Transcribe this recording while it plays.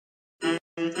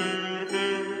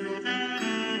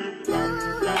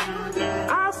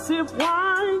sip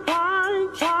wine,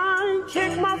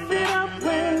 kick my feet up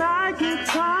when I get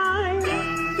tired.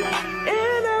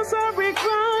 And as I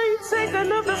recline, take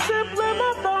another sip, let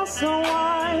my thoughts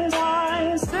unwind.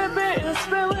 Sipping and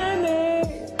spilling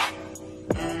it.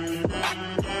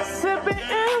 Sipping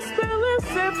and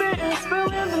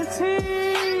spilling the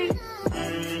tea.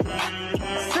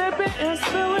 Sipping and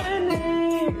spilling it.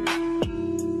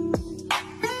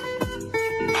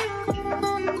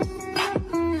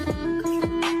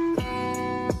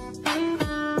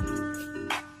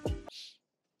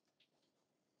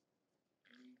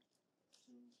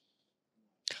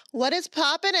 What is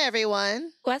poppin',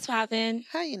 everyone? What's poppin'?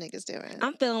 How you niggas doing?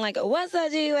 I'm feeling like, what's up,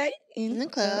 G-Way? In the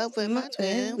club with my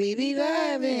twin, we be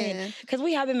vibing. Because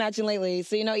we have been matching lately.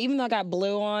 So, even though I got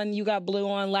blue on, you got blue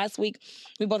on. Last week,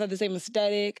 we both had the same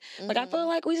aesthetic. Like, I feel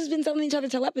like we just been telling each other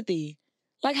telepathy.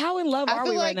 Like, how in love are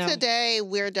we right now? I feel like today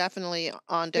we're definitely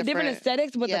on different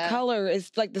aesthetics, but the color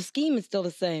is, like, the scheme is still the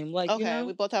same. Like, okay,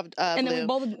 we both have and blue. then we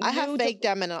both I have fake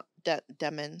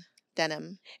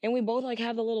denim. And we both like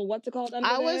have the little what's it called under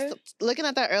I was looking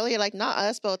at that earlier, like not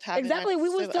us both having exactly. We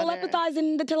was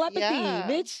telepathizing the telepathy,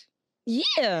 bitch.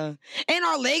 Yeah, and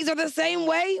our legs are the same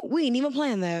way. We ain't even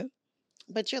planned that.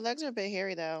 But your legs are a bit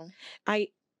hairy, though. Why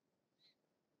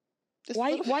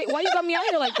you got me out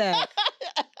here like that?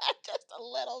 Just a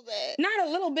little bit. Not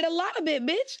a little bit, a lot of it,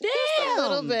 bitch. Damn, just a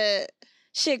little bit.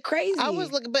 Shit crazy. I was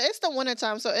looking, but it's the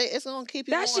wintertime, so it's gonna keep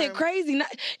you warm. Shit crazy.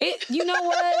 You know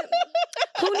what?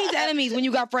 Who needs enemies when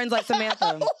you got friends like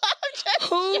Samantha?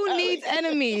 Who needs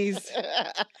enemies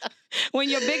when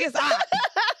your biggest op?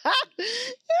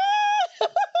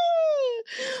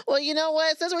 Well, you know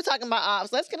what? Since we're talking about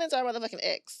ops, let's get into our motherfucking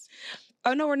ex.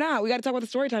 Oh no, we're not. We got to talk about the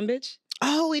story time, bitch.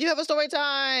 Oh, we do have a story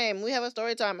time. We have a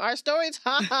story time. Our story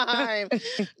time.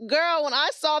 Girl, when I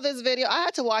saw this video, I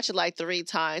had to watch it like 3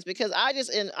 times because I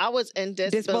was in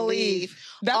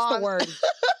disbelief. That's the word.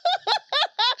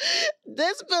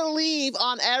 Disbelief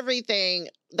on everything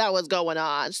that was going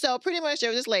on. So pretty much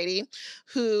there was this lady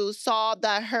who saw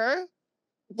that I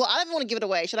don't even want to give it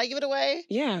away. Should I give it away?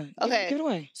 Yeah. Okay. Give it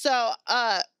away. So,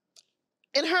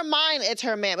 in her mind, it's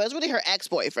her man, but it's really her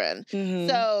ex-boyfriend. Mm-hmm.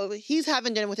 So he's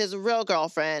having dinner with his real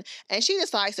girlfriend, and she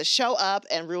decides to show up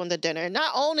and ruin the dinner.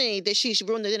 Not only did she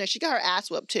ruin the dinner, she got her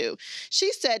ass whooped too.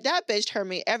 She said, that bitch turned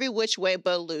me every which way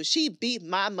but loose. She beat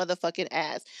my motherfucking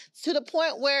ass to the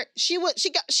point where she went to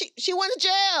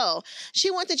jail.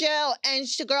 She went to jail, and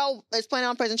the girl is planning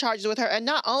on pressing charges with her. And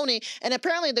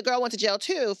apparently the girl went to jail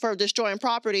too for destroying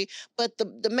property. But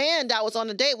the man that was on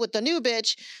the date with the new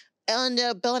bitch ended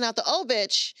up bailing out the old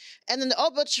bitch. And then the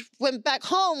old bitch went back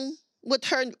home with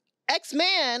her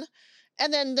ex-man.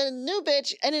 And then the new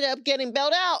bitch ended up getting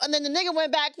bailed out. And then the nigga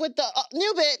went back with the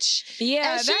new bitch.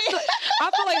 Yeah, I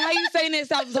feel like how you saying it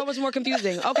sounds so much more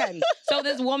confusing. Okay, so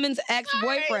this woman's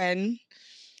ex-boyfriend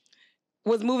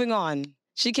was moving on.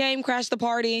 She came, crashed the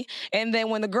party, and then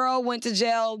when the girl went to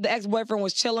jail, the ex-boyfriend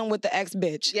was chilling with the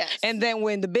ex-bitch. Yes. And then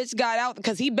when the bitch got out,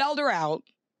 because he bailed her out.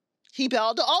 He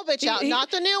bailed the old bitch out,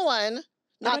 not the new one.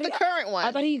 Not the current one.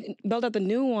 I thought he bailed out the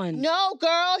new one. No,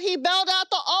 girl, he bailed out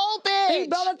the old bitch. He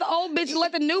bailed out the old bitch and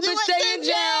let the new bitch stay in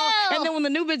jail. And then when the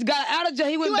new bitch got out of jail,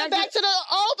 he went back to the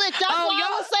old bitch. That's why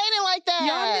I was saying it like that.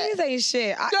 Y'all niggas ain't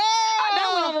shit. Girl.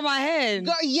 That went over my head.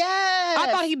 Girl, yes.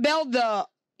 I thought he bailed the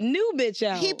new bitch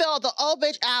out. He bailed the old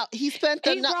bitch out. He spent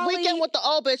the weekend with the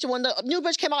old bitch, and when the new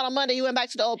bitch came out on Monday, he went back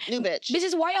to the new bitch.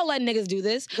 Bitches, why y'all letting niggas do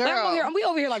this? Girl. Like, we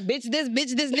over here like, bitch this,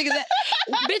 nigga that.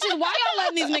 Bitches, why y'all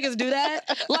letting these niggas do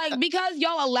that? Like, because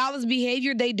y'all allow this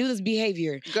behavior, they do this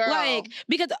behavior. Girl. Like,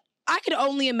 because I could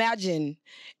only imagine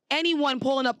anyone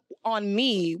pulling up on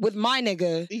me with my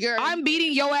nigga. I'm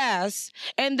beating your ass,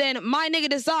 and then my nigga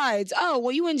decides, oh,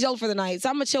 well, you in jail for the night, so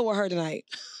I'm gonna chill with her tonight.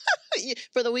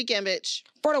 For the weekend, bitch.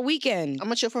 For the weekend. I'm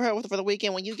gonna chill for her for the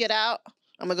weekend. When you get out,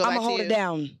 I'm gonna go back to you. I'm gonna hold it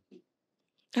down.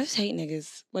 I just hate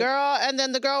niggas. Like, girl, and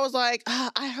then the girl was like,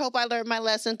 I hope I learned my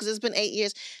lesson because it's been 8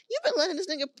 years. You've been letting this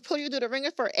nigga pull you through the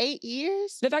ringer for 8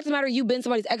 years? The fact of the matter, you've been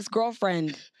somebody's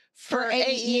ex-girlfriend for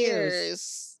 8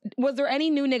 years. Was there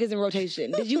any new niggas in rotation?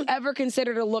 Did you ever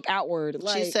consider to look outward?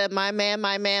 Like, she said, my man,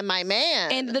 my man, my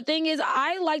man. And the thing is,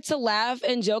 I like to laugh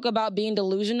and joke about being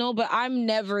delusional, but I'm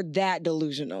never that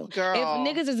delusional. Girl. If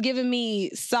niggas is giving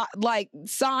me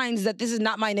signs that this is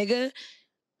not my nigga,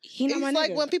 he not my nigga. It's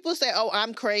like when people say, oh,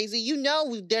 I'm crazy, you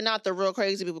know they're not the real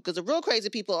crazy people because the real crazy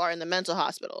people are in the mental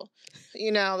hospital.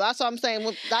 You know, that's what I'm saying.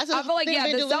 I feel like,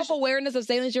 yeah, the self-awareness of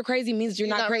saying that you're crazy means you're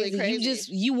not crazy. Really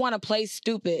crazy. You want to play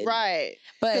stupid. Right.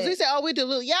 Because we say, oh, we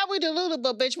delulu. Yeah, we delulu,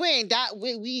 but bitch, we ain't that.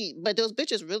 But those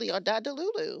bitches really are that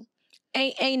delulu.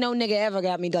 Ain't no nigga ever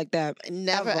got me like that.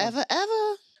 Never, ever.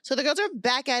 So the girls are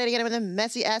back at it again with a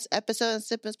messy ass episode and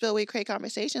Sip and Spill. We create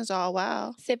conversations all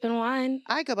wow. Sipping wine.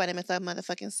 I go by the name of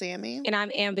motherfucking Sammy. And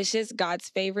I'm ambitious, God's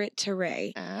favorite,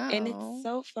 Teray. And it's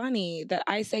so funny that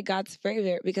I say God's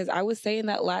favorite because I was saying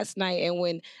that last night. And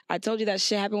when I told you that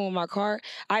shit happened with my car,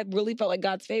 I really felt like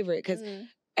God's favorite because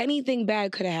anything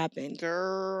bad could have happened.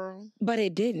 Girl. But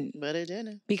it didn't.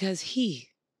 Because he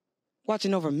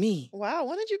watching over me. Wow,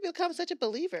 when did you become such a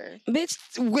believer? Bitch,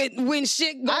 when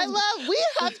shit goes... we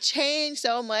have changed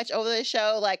so much over the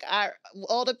show. Like, our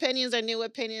old opinions are new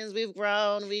opinions. We've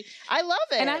grown. I love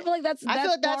it. And I feel like that's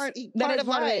part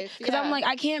of it. Because I'm like,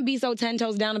 I can't be so 10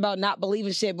 toes down about not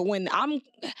believing shit. But when I'm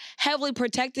heavily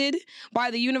protected by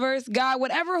the universe, God,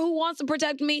 whatever who wants to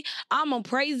protect me, I'm going to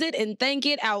praise it and thank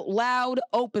it out loud,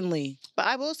 openly. But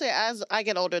I will say, as I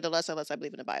get older, the less and less I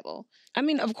believe in the Bible. I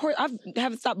mean, of course, I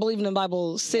haven't stopped believing in the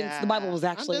Bible since the Bible was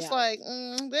actually I'm just like,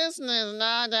 this is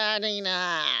not adding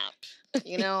up.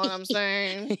 You know what I'm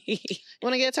saying?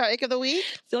 Want to get to our ick of the week?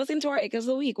 So let's get into our ick of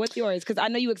the week. What's yours? Because I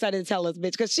know you excited to tell us,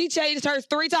 bitch, because she changed hers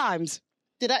 3 times.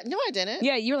 Did I? No, I didn't.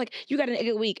 Yeah, you were like, you got an ick of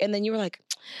the week. And then you were like,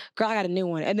 girl, I got a new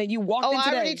one. And then you walked in today.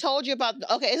 I already told you about,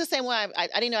 okay, it's the same one. I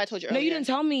didn't know I told you earlier. No, you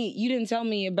didn't tell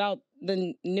me about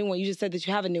the new one. You just said that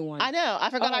you have a new one. I know.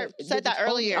 I forgot I said that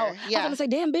earlier. Yeah. I was going to say,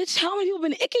 damn, bitch, how many people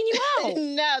been icking you out?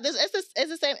 No, it's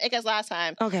the same ick as last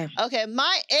time. Okay. Okay,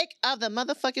 my ick of the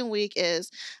motherfucking week is,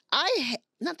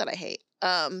 not that I hate,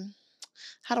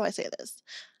 how do I say this?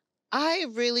 I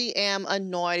really am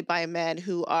annoyed by men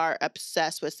who are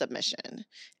obsessed with submission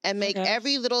and make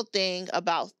every little thing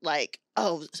about like,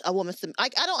 oh, a woman submit. I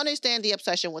don't understand the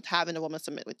obsession with having a woman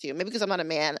submit with you. Maybe because I'm not a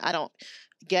man, I don't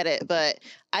get it. But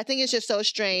I think it's just so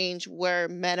strange where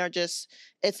men are just,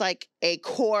 it's like a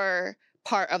core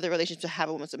part of the relationship to have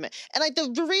a woman submit. And like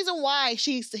the reason why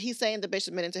he's saying the bitch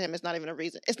submitting to him is not even a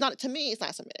reason. It's not, to me, it's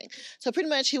not submitting. So pretty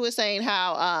much he was saying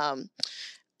how,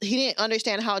 he didn't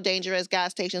understand how dangerous gas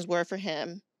stations were for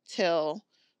him till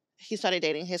he started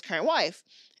dating his current wife.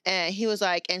 And he was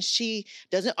like, and she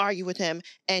doesn't argue with him,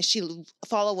 and she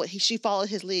followed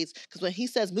his leads. Because when he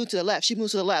says move to the left, she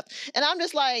moves to the left. And I'm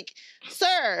just like,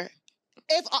 sir,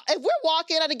 if we're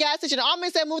walking at a gas station, I'm gonna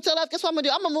say move to the left, guess what I'm gonna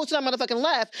do? I'm gonna move to that motherfucking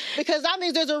left. Because that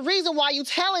means there's a reason why you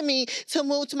telling me to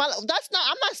move to my left.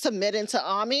 I'm not submitting to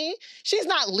Ami. She's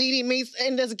not leading me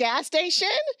in this gas station.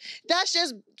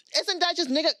 Isn't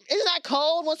that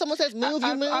cold when someone says move,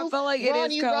 you move? I feel like it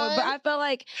is cold, but I feel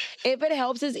like if it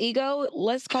helps his ego,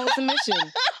 let's call it submission.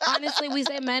 Honestly, we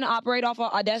say men operate off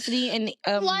of audacity and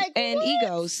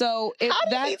ego. So if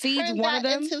that feeds one of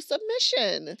them into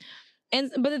submission.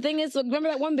 But the thing is, remember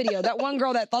that one video? That one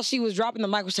girl that thought she was dropping the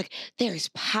mic was like, there is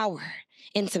power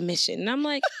in submission. And I'm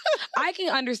like, I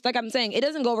can understand, like I'm saying, it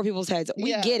doesn't go over people's heads.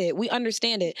 We get it. We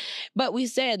understand it. But we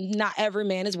said not every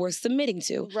man is worth submitting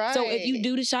to. Right. So if you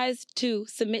do decide to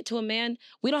submit to a man,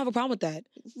 we don't have a problem with that.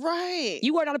 Right.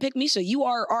 You are not a pick Misha. You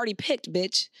are already picked,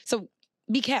 bitch. So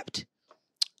be kept.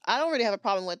 I don't really have a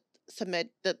problem with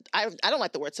submit. I don't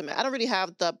like the word submit. I don't really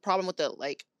have the problem with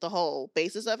the whole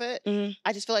basis of it. Mm-hmm.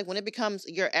 I just feel like when it becomes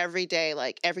your everyday,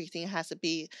 like everything has to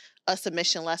be a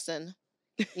submission lesson.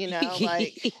 You know,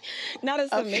 like not a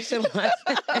submission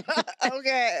lesson.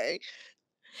 Okay.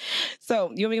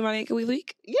 So you want me to get my ick of the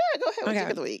week? Yeah, go ahead. What's ick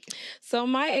of the week? So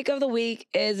my ick of the week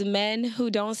is men who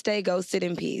don't stay ghosted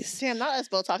in peace. Damn, not us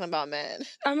both talking about men.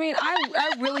 I mean,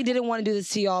 I really didn't want to do this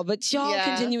to y'all, but y'all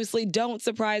continuously don't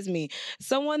surprise me.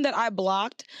 Someone that I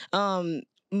blocked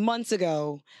months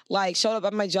ago, like showed up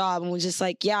at my job and was just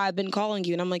like, yeah, I've been calling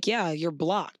you. And I'm like, yeah, you're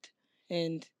blocked.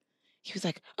 And he was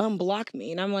like, unblock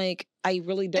me. And I'm like, I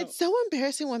really don't. It's so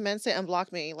embarrassing when men say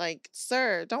unblock me. Like,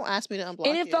 sir, don't ask me to unblock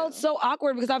you. And it felt so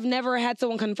awkward because I've never had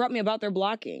someone confront me about their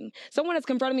blocking. Someone has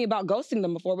confronted me about ghosting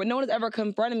them before, but no one has ever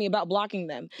confronted me about blocking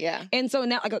them. Yeah. And so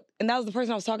now, and that was the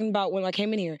person I was talking about when I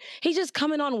came in here. He's just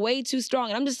coming on way too strong.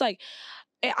 And I'm just like,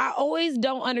 I always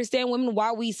don't understand women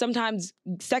why we sometimes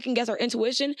second guess our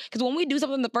intuition. Because when we do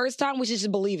something the first time, we should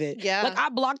just believe it. Yeah. Like I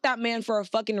blocked that man for a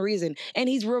fucking reason. And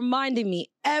he's reminding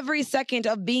me every second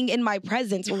of being in my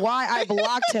presence why I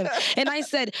blocked him. And I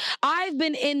said, I've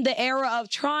been in the era of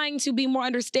trying to be more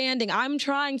understanding. I'm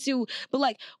trying to, but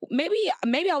like, maybe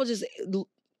I was just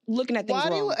looking at things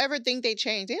wrong. Why do you ever think they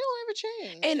change? They don't ever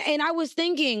change. And I was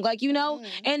thinking, like, you know,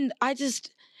 and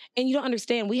you don't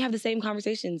understand. We have the same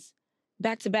conversations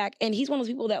back to back. And he's one of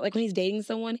those people that, like, when he's dating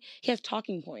someone, he has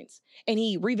talking points. And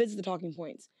he revisits the talking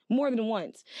points more than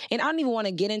once. And I don't even want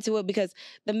to get into it because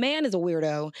the man is a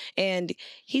weirdo. And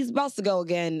he's about to go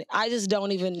again. I just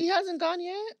don't even... He hasn't gone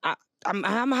yet? I'm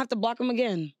going to have to block him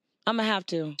again. I'm gonna have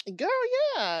to. Girl,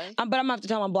 yeah. But I'm gonna have to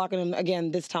tell him I'm blocking him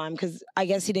again this time because I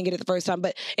guess he didn't get it the first time.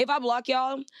 But if I block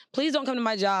y'all, please don't come to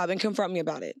my job and confront me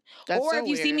about it. That's or so if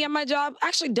you see weird. me at my job,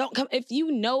 actually don't come. If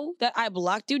you know that I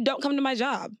blocked you, don't come to my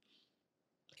job.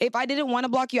 If I didn't want to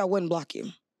block you, I wouldn't block you.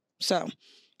 So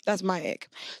that's my ick.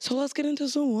 So let's get into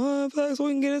some wine facts so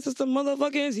we can get into some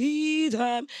motherfucking tea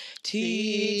time.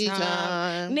 Tea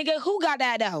time. Nigga, who got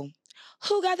that dough?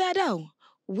 Who got that dough?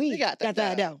 We got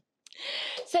that dough.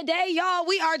 Today, y'all,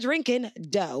 we are drinking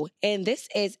dough, and this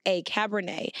is a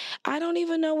Cabernet. I don't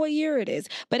even know what year it is,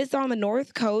 but it's on the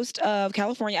north coast of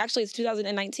California. Actually, it's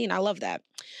 2019. I love that.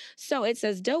 So it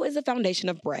says, dough is the foundation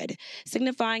of bread,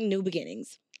 signifying new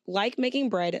beginnings. Like making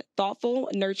bread, thoughtful,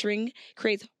 nurturing,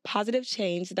 creates positive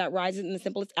change that rises in the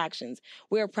simplest actions.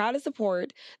 We are proud to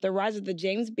support the rise of the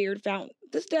James Beard Fountain.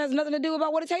 This has nothing to do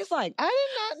about what it tastes like. I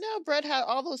did not know bread had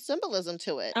all those symbolism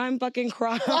to it. I'm fucking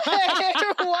crying. What?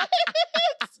 I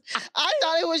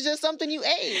thought it was just something you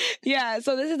ate. Yeah,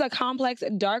 so this is a complex,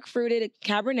 dark-fruited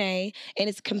Cabernet, and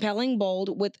it's compelling,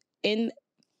 bold,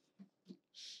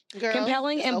 Girl,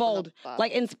 compelling just and open bold, up.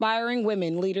 like inspiring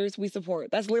women, leaders we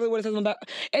support. That's literally what it says about.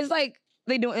 It's like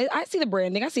they do. I see the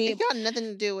branding. I see It it got nothing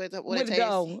to do with what it with tastes.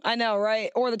 dough. I know,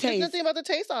 right? Or the There's taste nothing about the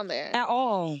taste on there. at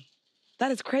all.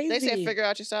 That is crazy. They said figure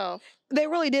out yourself. They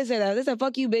really did say that. They said,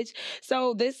 fuck you, bitch.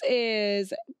 So this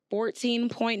is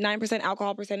 14.9%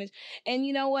 alcohol percentage. And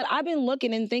you know what? I've been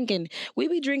looking and thinking, we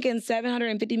be drinking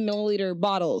 750 milliliter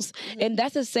bottles. Mhm. And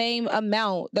that's the same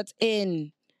amount that's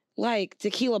in like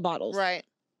tequila bottles. Right.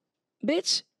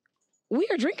 Bitch, we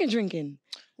are drinking.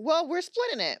 Well, we're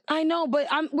splitting it. I know, but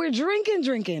we're drinking.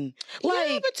 Like,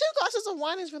 yeah, but 2 glasses of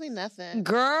wine is really nothing.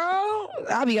 girl,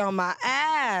 I be on my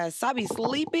ass. I be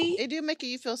sleepy. It do make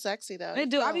you feel sexy, though. It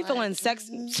do. I be feeling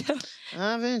sexy.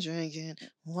 I've been drinking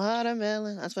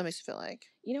watermelon. That's what it makes you feel like.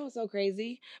 You know what's so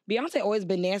crazy? Beyonce always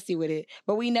been nasty with it,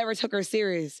 but we never took her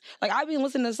serious. Like, I've been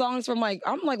listening to songs from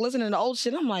I'm listening to old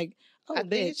shit. I'm like, oh, I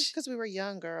think it's bitch. just because we were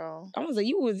young, girl. I was like,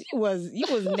 you was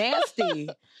nasty.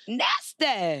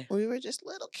 Nasty. We were just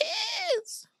little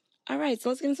kids. All right, so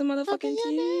let's get into some motherfucking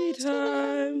tea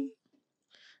time.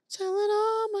 Telling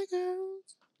all my girls.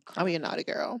 I'm a naughty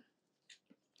girl.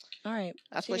 All right.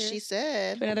 That's what she cheers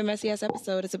said. for another messy ass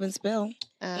episode. It's a been spill.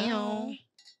 Ow.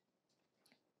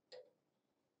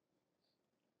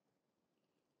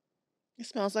 It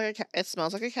smells like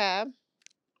a cab.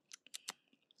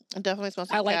 It definitely smells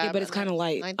like I a like cab. it, but it's kind of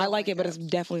light. I don't like it, but it's cabs.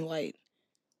 definitely light.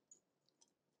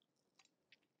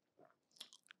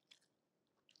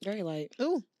 Very light.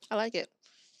 Ooh, I like it.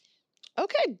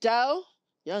 Okay, dough.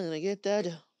 Y'all gonna get that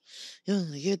dough. Y'all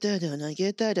gonna get that dough. Now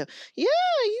get that dough. Yeah,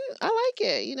 I like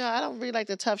it. You know, I don't really like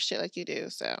the tough shit like you do,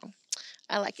 so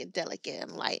I like it delicate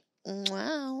and light.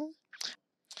 Wow.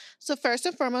 So first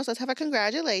and foremost, let's have a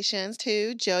congratulations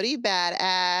to Jody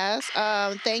Badass.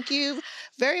 Thank you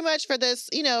very much for this,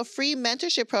 free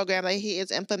mentorship program that he is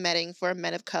implementing for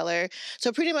men of color.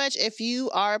 So pretty much if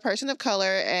you are a person of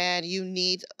color and you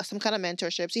need some kind of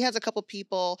mentorships, he has a couple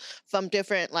people from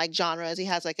different genres. He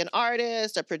has an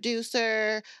artist, a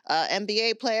producer,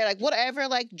 NBA player, whatever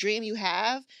dream you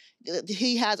have.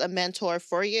 He has a mentor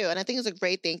for you. And I think it's a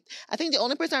great thing. I think the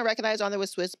only person I recognized on there was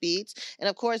Swiss Beats. And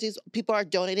of course, these people are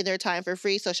donating their time for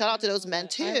free. So shout out to those men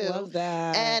too. I love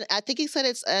that. And I think he said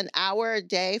it's an hour a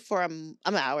day for an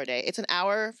hour a day. It's an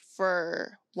hour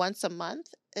for once a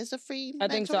month is a free mentorship. I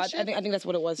think so. I think that's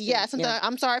what it was. Too. Yeah,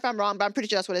 I'm sorry if I'm wrong, but I'm pretty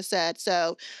sure that's what it said.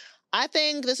 So I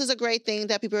think this is a great thing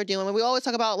that people are doing. When we always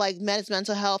talk about men's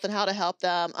mental health and how to help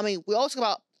them. I mean, we always talk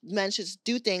about men should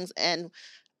do things and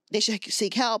they should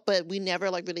seek help, but we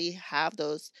never really have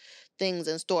those things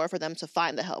in store for them to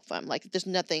find the help from. There's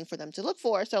nothing for them to look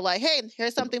for. So hey,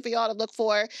 here's something for y'all to look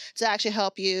for to actually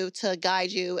help you, to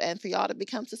guide you, and for y'all to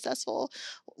become successful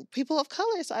people of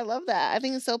color. So I love that. I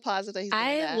think it's so positive that he's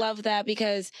doing that. I love that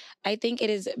because I think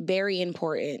it is very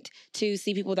important to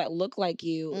see people that look like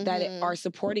you, that are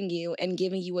supporting you and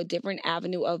giving you a different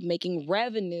avenue of making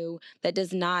revenue that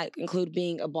does not include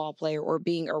being a ball player or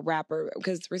being a rapper.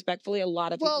 Because respectfully, a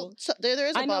lot of people... Well, so there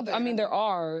is a ball player. I mean, there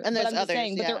are. And there's but I'm just others,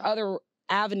 saying, but there are other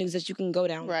avenues that you can go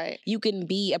down. Right. You can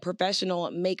be a professional,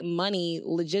 make money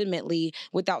legitimately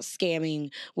without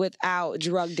scamming, without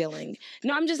drug dealing.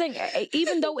 No, I'm just saying,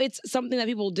 even though it's something that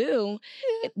people do,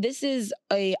 this is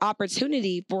a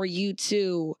opportunity for you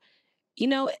to,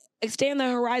 expand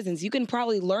the horizons. You can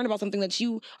probably learn about something that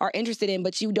you are interested in,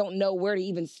 but you don't know where to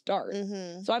even start.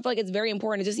 Mm-hmm. So I feel like it's very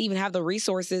important to just even have the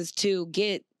resources to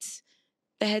get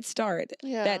the head start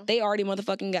that they already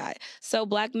motherfucking got. So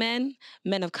Black men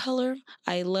of color,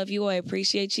 I love you, I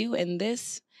appreciate you, and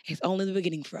this is only the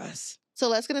beginning for us. So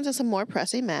let's get into some more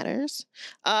pressing matters.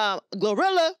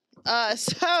 Glorilla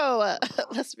So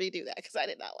let's redo that because I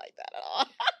did not like that at all.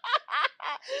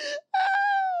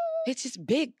 It's just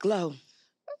big glow.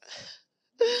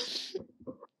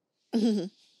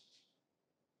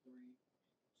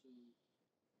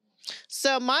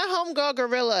 So my homegirl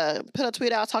Gorilla put a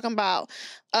tweet out talking about,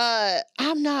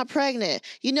 I'm not pregnant.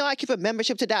 You know, I keep a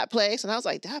membership to that place. And I was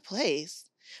like, that place?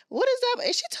 What is that?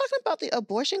 Is she talking about the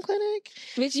abortion clinic?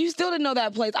 Bitch, you still didn't know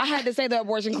that place. I had to say the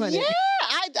abortion clinic. Yeah,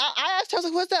 I asked her, I was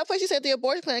like, what's that place? She said the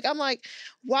abortion clinic. I'm like,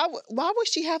 why would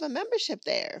she have a membership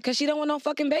there? Because she don't want no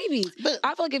fucking babies. But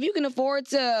I feel like if you can afford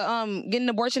to get an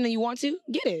abortion and you want to,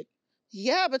 get it.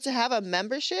 yeah, but to have a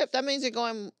membership, that means you're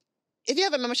going. If you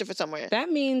have a membership for somewhere, That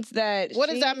means that what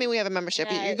does that mean? We have a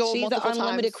membership. You go she's multiple the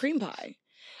unlimited times. cream pie.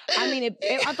 I mean,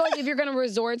 I feel like if you're going to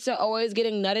resort to always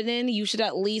getting nutted in, you should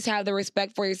at least have the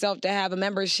respect for yourself to have a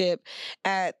membership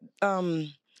at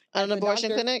An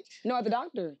abortion doctor. clinic. No, at the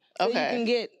doctor. So you Okay. can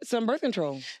get some birth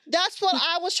control. That's what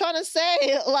I was trying to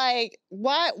say. Like,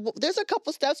 why? There's a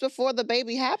couple steps before the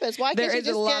baby happens. Why There can't she is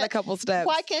just a lot get? of couple steps.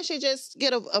 Why can't she just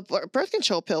get a birth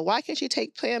control pill? Why can't she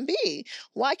take Plan B?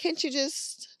 Why can't you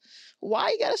just?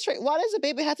 Why you gotta straight? Why does the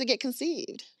baby have to get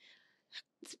conceived?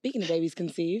 Speaking of babies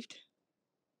conceived.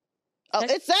 Oh,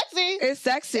 it's sexy. It's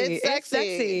sexy. It's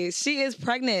sexy. She is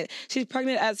pregnant. She's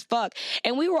pregnant as fuck.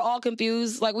 And we were all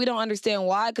confused. Like, we don't understand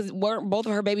why, because weren't both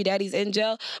of her baby daddies in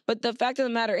jail. But the fact of the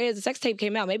matter is, the sex tape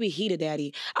came out. Maybe he the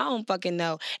daddy. I don't fucking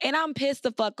know. And I'm pissed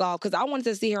the fuck off because I wanted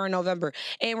to see her in November.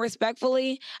 And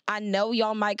respectfully, I know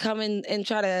y'all might come in and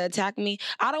try to attack me.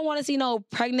 I don't want to see no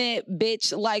pregnant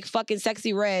bitch like fucking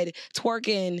Sexy Red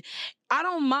twerking. I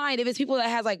don't mind if it's people that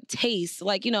has like taste,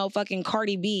 like, you know, fucking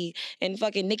Cardi B and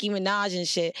fucking Nicki Minaj and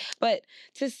shit. But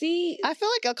to see, I feel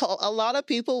like a lot of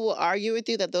people will argue with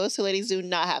you that those two ladies do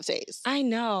not have taste. I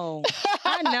know.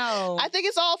 I know. I think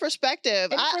it's all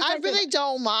perspective. It's I perspective. really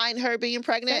don't mind her being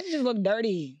pregnant. They just look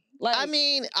dirty. Like, I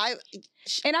mean,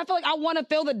 and I feel like I want to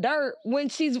feel the dirt when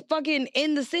she's fucking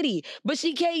in the city, but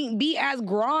she can't be as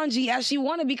grungy as she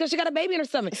want to because she got a baby in her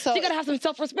stomach. So- She got to have some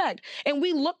self-respect. And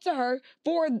we look to her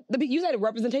for you said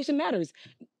representation matters.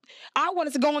 I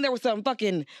wanted to go in there with some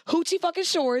fucking hoochie fucking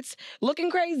shorts,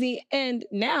 looking crazy, and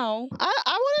now I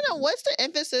want to know what's the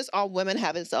emphasis on women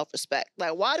having self-respect.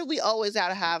 Like, why do we always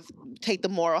gotta take the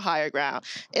moral higher ground?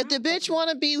 If the bitch want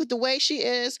to be the way she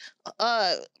is,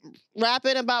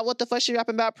 rapping about what the fuck she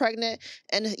rapping about, pregnant,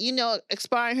 and you know,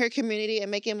 inspiring her community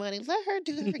and making money, let her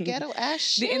do her ghetto ass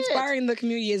shit. the inspiring the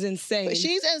community is insane. But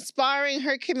she's inspiring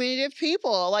her community of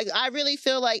people. Like, I really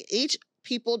feel like each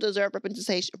people deserve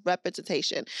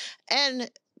representation.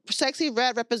 And Sexy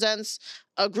Red represents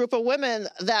a group of women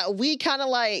that we kind of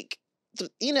like,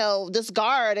 you know,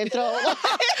 discard and throw. What?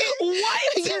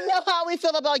 You know how we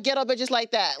feel about ghetto bitches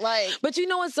like that. Like, But you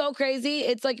know what's so crazy?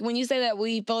 It's like when you say that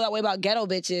we feel that way about ghetto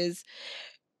bitches,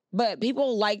 but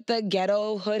people like the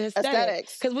ghetto hood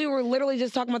Aesthetics. Because we were literally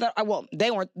just talking about that. Well, they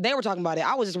were talking about it.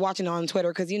 I was just watching it on Twitter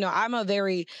because, you know,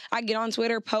 I get on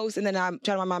Twitter, post, and then I'm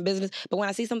trying to mind my business. But when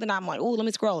I see something, I'm like, ooh, let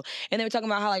me scroll. And they were talking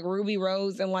about how like Ruby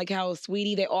Rose and like how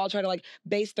Sweetie, they all try to like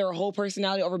base their whole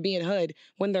personality over being hood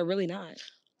when they're really not.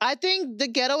 I think the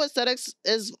ghetto aesthetics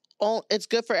it's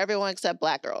good for everyone except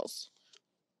black girls.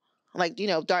 Like, you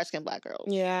know, dark-skinned black girls.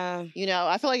 Yeah. You know,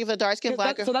 I feel like if a dark-skinned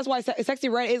black girl... So that's why Sexy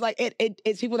Red is like,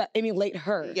 it's people that emulate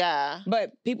her. Yeah.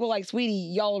 But people like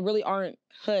Sweetie, y'all really aren't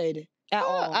hood at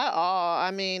all. At all.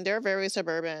 I mean, they're very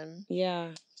suburban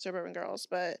girls.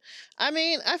 But, I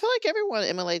mean, I feel like everyone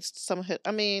emulates some...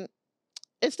 I mean,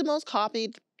 it's the most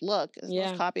copied look. It's the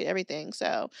most copied everything.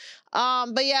 So,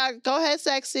 but yeah, go ahead,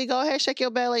 Sexy. Go ahead, shake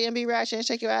your belly and be ratchet and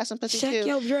shake your ass and pussy too. Shake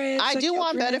your dress. I do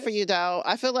want better for you, though.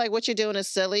 I feel like what you're doing is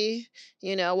silly.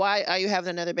 You know, why are you having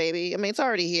another baby? I mean, it's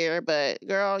already here, but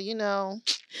girl, you know,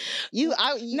 you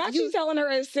telling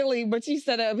her it's silly, but she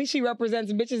said she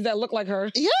represents bitches that look like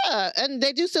her. Yeah, and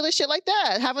they do silly shit like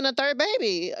that, having a third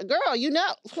baby. Girl, you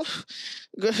know,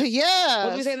 yeah.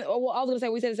 What we saying? Well, I was gonna say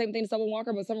we said the same thing to Summer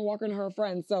Walker, but Summer Walker and her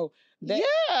friends, so they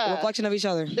a reflection of each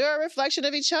other. They're a reflection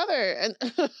of each other, and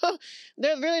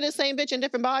they're really the same bitch in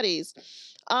different bodies.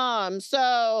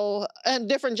 So and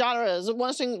different genres.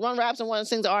 One raps and one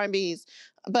sings R&Bs.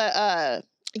 But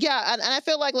yeah, and I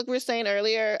feel like we were saying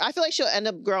earlier, I feel like she'll end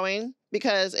up growing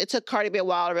because it took Cardi B a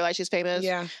while to realize she's famous.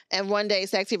 Yeah. And one day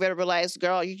Sexy Red realized,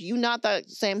 girl, you not that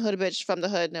same hood bitch from the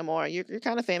hood no more. You're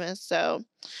kind of famous. So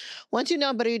once you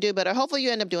know better, you do better. Hopefully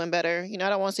you end up doing better. You know, I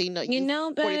don't want to see you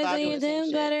know better, so you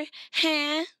do better.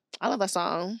 Huh? I love that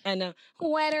song. I know.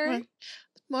 Wetter.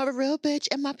 More of a real bitch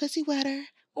and my pussy wetter.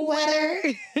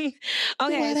 Wetter. Okay,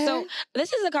 Wetter. so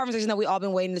this is a conversation that we all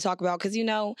been waiting to talk about because, you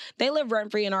know, they live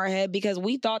rent-free in our head because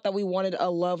we thought that we wanted a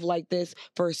love like this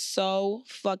for so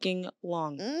fucking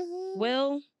long. Mhm.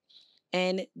 Will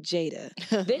and Jada.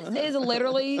 This is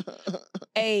literally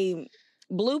a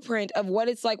blueprint of what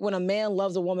it's like when a man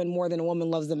loves a woman more than a woman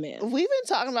loves a man. We've been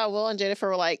talking about Will and Jada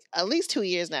for like at least 2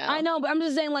 years now. I know, but I'm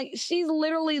just saying, like, she's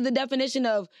literally the definition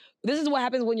of this is what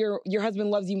happens when your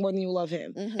husband loves you more than you love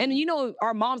him. Mhm. And you know,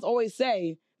 our moms always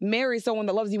say, marry someone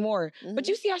that loves you more. But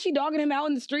you see how she dogging him out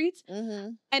in the streets?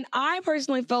 Mhm. And I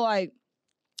personally feel like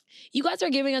you guys are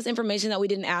giving us information that we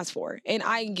didn't ask for. And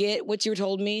I get what you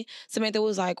told me. Samantha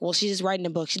was like, well, she's just writing a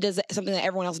book. She does something that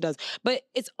everyone else does. But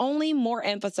it's only more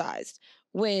emphasized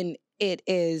when it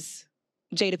is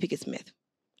Jada Pinkett Smith.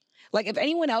 Like, if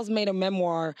anyone else made a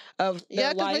memoir of their Yeah,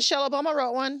 because life, Michelle Obama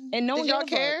wrote one. and no Did one y'all gave a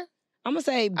fuck. care? I'm gonna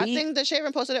say I B. think the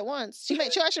Sharon posted it once. She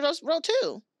actually wrote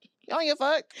two. Y'all don't give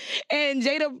a fuck. And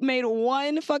Jada made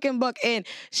one fucking book, and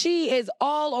she is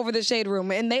all over the shade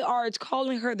room, and they are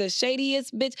calling her the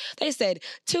shadiest bitch. They said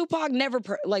Tupac never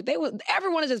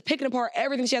everyone is just picking apart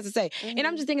everything she has to say. And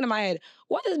I'm just thinking in my head,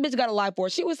 what this bitch got to lie for?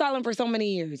 She was silent for so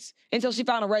many years until she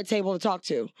found a red table to talk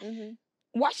to. Mhm.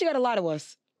 Why she got to lie to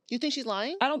us? You think she's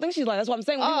lying? I don't think she's lying. That's what I'm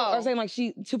saying. When people Oh. are saying like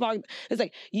Tupac, it's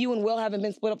like you and Will haven't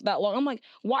been split up that long. I'm like,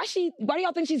 why do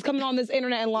y'all think she's coming on this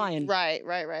internet and lying? Right.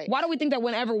 Why do we think that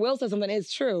whenever Will says something,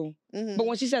 it's true, Mhm. but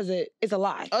when she says it, it's a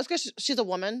lie? Oh, it's because she's a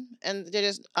woman, and they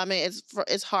just, I mean,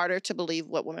 it's harder to believe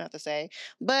what women have to say.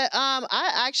 But I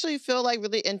actually feel like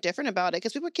really indifferent about it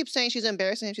because people keep saying she's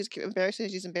embarrassing him, she's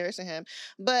embarrassing him.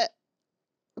 But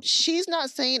she's not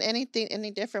saying anything any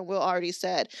different Will already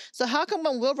said. So how come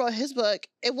when Will wrote his book,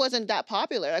 it wasn't that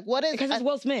popular? Like, what is... Because it's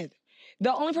Will Smith.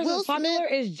 The only person Will that's popular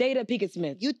is Jada Pinkett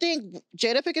Smith. You think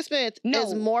Jada Pinkett Smith No.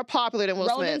 is more popular than Will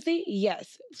Smith? Relevancy?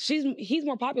 Yes. He's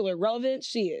more popular. Relevant?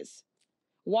 She is.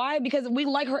 Why? Because we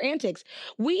like her antics.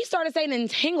 We started saying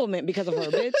entanglement because of her,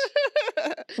 bitch.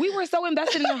 We were so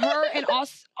invested in her and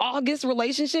August's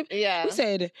relationship. Yeah. We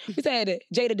said,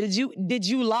 Jada, did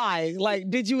you lie?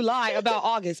 Like, did you lie about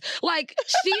August? Like,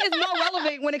 she is more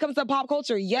relevant when it comes to pop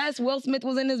culture. Yes, Will Smith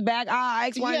was in his bag.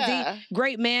 X, Y, and Yeah. Z.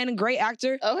 Great man, great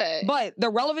actor. Okay. But the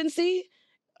relevancy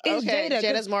is Okay, Jada. 'cause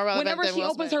Jada's more relevant whenever than she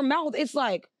Will opens Smith. her mouth, it's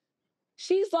like,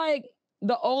 she's like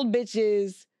the old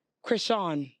bitches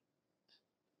Krishan.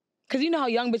 Because you know how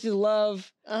young bitches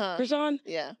love Uh-huh. Krishan?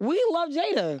 Yeah. We love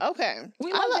Jada. Okay.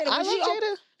 We love Jada. I When she love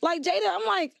Jada. Like, Jada, I'm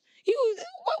like,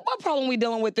 what problem we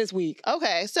dealing with this week?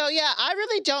 Okay, so yeah, I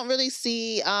really don't really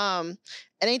see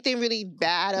anything really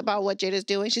bad about what Jada's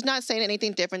doing. She's not saying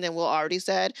anything different than Will already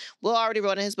said. Will already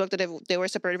wrote in his book that they were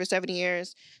separated for 7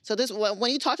 years. So this,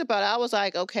 when you talked about it, I was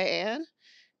like, okay, Anne,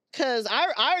 because I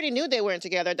already knew they weren't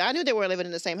together. I knew they weren't living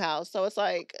in the same house. So it's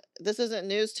like, this isn't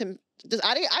news to me.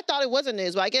 I thought it wasn't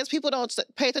news, but I guess people don't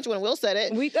pay attention when Will said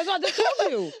it. That's what I just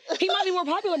told you. He might be more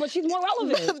popular, but she's more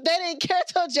relevant. They didn't care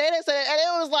till Jada said it, and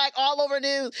it was like all over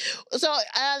news. So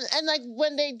and like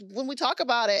when we talk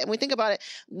about it and we think about it,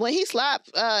 when he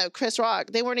slapped Chris Rock,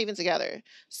 they weren't even together.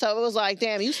 So it was like,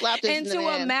 damn, you slapped this And to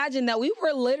man. imagine that we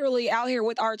were literally out here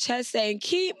with our chest saying,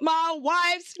 "Keep my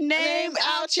wife's name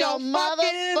out your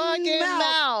motherfucking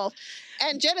mouth.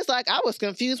 And Jada's like, I was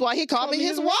confused why he called me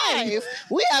his wife.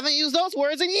 We haven't used those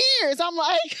words in years. I'm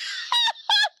like,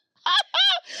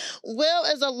 Will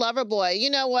is a lover boy.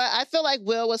 You know what? I feel like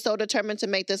Will was so determined to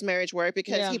make this marriage work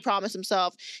because he promised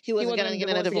himself he wasn't going to get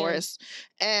in a divorce.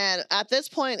 And at this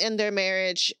point in their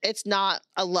marriage, it's not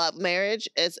a love marriage.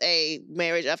 It's a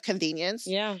marriage of convenience.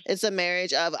 Yeah. It's a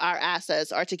marriage of our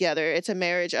assets are together. It's a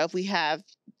marriage of we have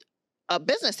a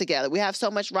business together. We have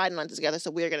so much riding on together,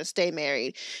 so we're going to stay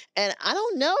married. And I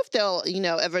don't know if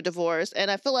they'll, ever divorce. And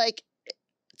I feel like,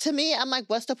 to me, I'm like,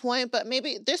 what's the point? But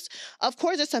maybe of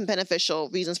course, there's some beneficial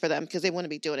reasons for them because they wouldn't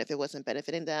be doing it if it wasn't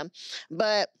benefiting them.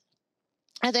 But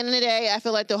at the end of the day, I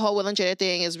feel like the whole Will and Jada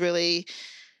thing is really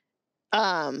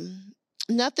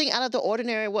nothing out of the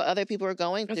ordinary what other people are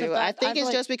going through. I think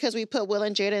it's just because we put Will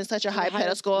and Jada in such a high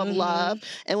pedestal of love,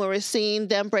 and when we're seeing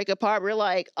them break apart, we're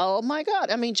like, oh my God.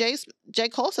 I mean, J.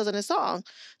 Cole says in his song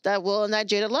that Will and that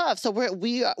Jada love. So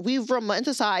we've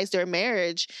romanticized their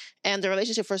marriage and their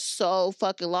relationship for so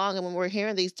fucking long. And when we're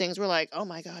hearing these things, we're like, oh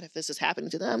my God, if this is happening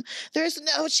to them, there's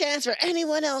no chance for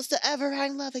anyone else to ever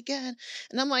find love again.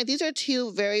 And I'm like, these are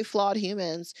two very flawed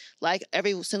humans, like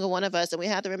every single one of us. And we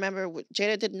have to remember,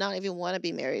 Jada did not even want to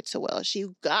be married to Will. She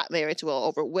got married to Will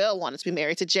over Will wanted to be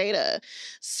married to Jada.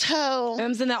 So...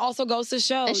 And that also goes to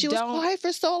show. And she was quiet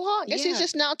for so long. And she's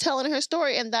just now telling her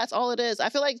story, and that's all it is. I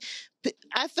feel like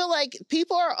I feel like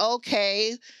people are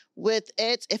okay with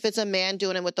it if it's a man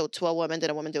doing it to a woman than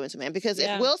a woman doing it to a man. Because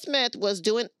Yeah. if Will Smith was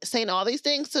saying all these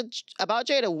things about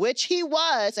Jada, which he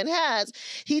was and has,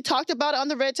 he talked about it on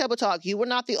the Red Table Talk. You were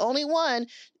not the only one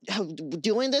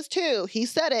doing this too. He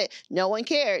said it. No one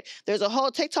cared. There's a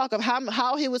whole TikTok of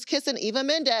how he was kissing Eva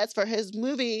Mendes for his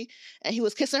movie, and he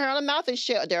was kissing her on the mouth and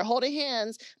shit. They're holding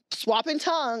hands, swapping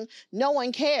tongue. No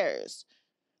one cares.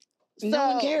 No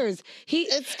one cares.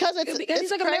 It's because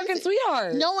he's like American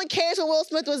sweetheart. No one cares what Will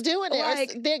Smith was doing.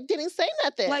 They didn't say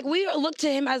nothing. Like, we look to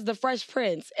him as the Fresh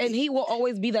Prince, and he will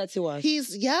always be that to us.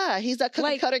 He's that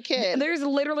cookie cutter kid. There's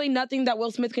literally nothing that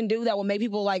Will Smith can do that will make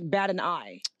people like bat an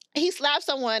eye. He slapped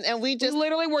someone, and we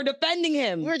literally were defending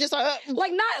him. We were just like, we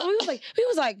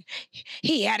was like,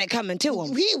 he had it coming to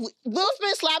him. Will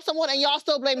Smith slapped someone, and y'all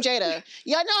still blame Jada.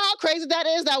 Y'all know how crazy that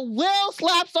is. That Will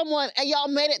slapped someone, and y'all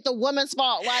made it the woman's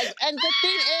fault. Like, and the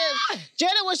thing is,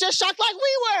 Jada was just shocked, like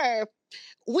we were.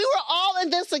 We were all in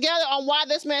this together on why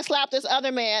this man slapped this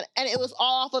other man, and it was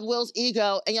all off of Will's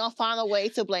ego, and y'all found a way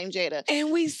to blame Jada.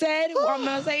 And we said, I'm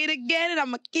going to say it again, and I'm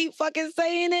going to keep fucking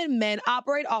saying it, men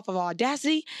operate off of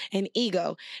audacity and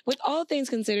ego. With all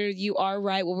things considered, you are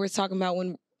right. What we're talking about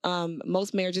when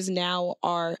most marriages now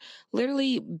are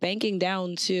literally banking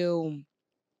down to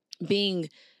being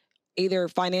either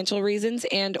financial reasons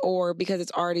and or because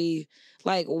it's already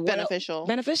like beneficial.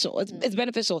 It's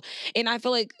beneficial. And I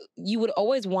feel like you would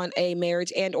always want a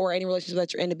marriage and or any relationship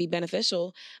that you're in to be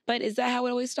beneficial. But is that how it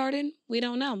always started? We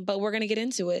don't know. But we're going to get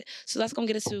into it. So that's going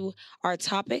to get us to our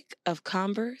topic of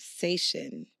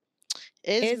conversation.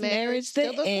 Is marriage the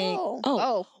end?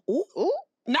 Ooh.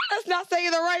 That's not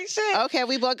saying the right shit. Okay,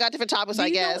 we both got different topics,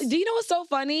 I guess. Do you know what's so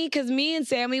funny? Because me and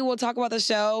Sammy will talk about the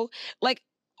show like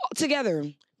together.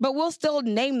 But we'll still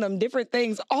name them different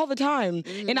things all the time.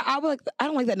 Mm-hmm. And I'll be like, I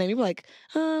don't like that name. You'll be like,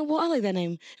 well, I like that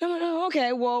name. And I'm like, oh,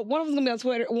 okay, well, one of them's going to be on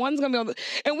Twitter. One's going to be on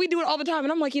and we do it all the time.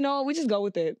 And I'm like, we just go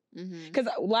with it. Because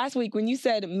last week when you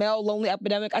said male lonely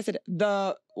epidemic, I said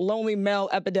the lonely male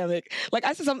epidemic. Like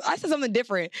I said something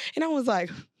different. And I was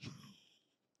like,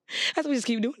 that's why we just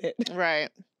keep doing it. Right.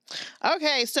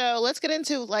 Okay, so let's get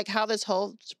into like how this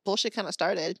whole bullshit kind of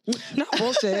started. Not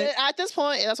bullshit. At this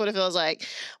point, that's what it feels like.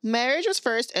 Marriage was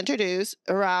first introduced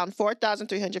around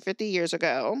 4,350 years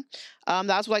ago. That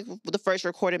was like the first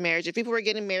recorded marriage. If people were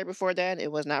getting married before then,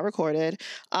 it was not recorded.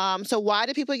 So why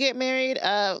did people get married?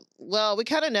 Well, we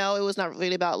kind of know it was not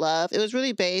really about love. It was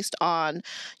really based on,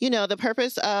 the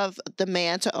purpose of the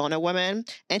man to own a woman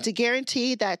and to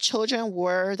guarantee that children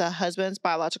were the husband's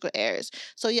biological heirs.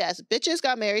 So yes, bitches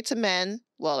got married to men.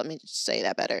 Well, let me say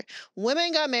that better.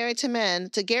 Women got married to men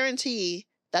to guarantee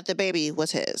that the baby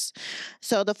was his.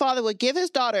 So the father would give his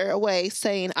daughter away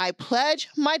saying, I pledge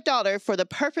my daughter for the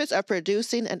purpose of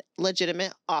producing a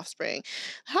legitimate offspring.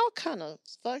 How kind of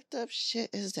fucked up shit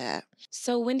is that?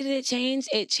 So when did it change?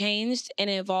 It changed and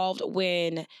evolved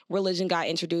when religion got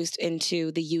introduced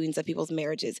into the unions of people's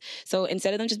marriages. So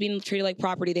instead of them just being treated like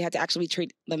property, they had to actually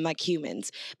treat them like humans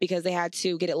because they had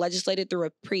to get it legislated through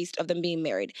a priest of them being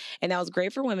married. And that was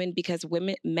great for women because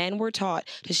men were taught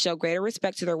to show greater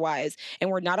respect to their wives and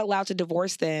were not allowed to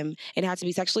divorce them and had to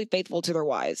be sexually faithful to their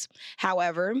wives.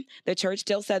 However, the church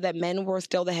still said that men were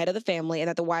still the head of the family and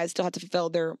that the wives still had to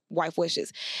fulfill their wife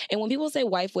wishes. And when people say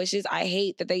wife wishes, I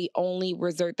hate that they only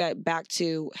resort that back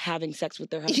to having sex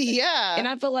with their husband. Yeah. And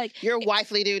I feel like your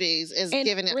wifely duties is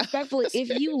giving it. Respectfully,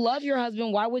 if you love your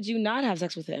husband, why would you not have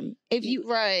sex with him?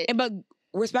 Right. But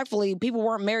respectfully, people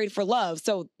weren't married for love.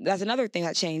 So that's another thing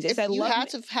that changed. It said you had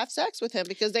to have sex with him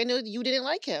because they knew you didn't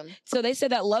like him. So they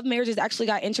said that love marriages actually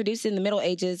got introduced in the Middle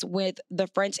Ages with the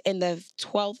French in the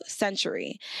 12th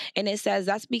century. And it says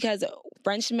that's because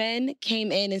Frenchmen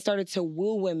came in and started to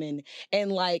woo women.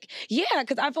 And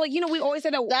because I feel like, we always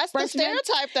say that that's the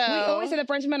stereotype, though. We always say that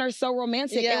Frenchmen are so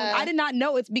romantic. Yeah. And I did not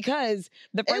know it's because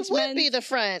the Frenchmen... It would be the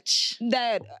French.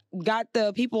 That got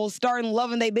the people starting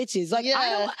loving they bitches.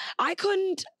 I couldn't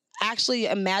actually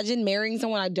imagine marrying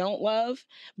someone I don't love,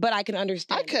 but I can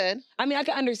understand. I could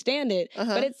understand it.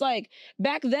 But it's like,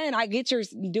 back then, I get you're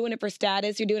doing it for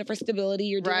status, you're doing it for stability,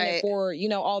 you're doing it for,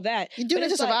 all that. You're doing it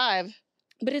to survive.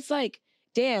 But it's like,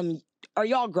 damn, are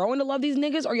y'all growing to love these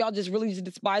niggas or y'all just really just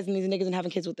despising these niggas and having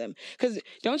kids with them? Because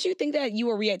don't you think that you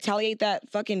will retaliate that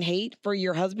fucking hate for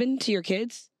your husband to your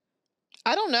kids?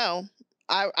 I don't know.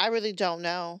 I really don't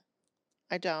know.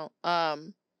 I don't.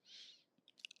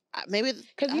 Maybe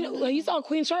because you saw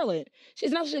Queen Charlotte.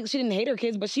 It's not she didn't hate her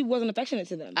kids, but she wasn't affectionate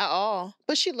to them at all.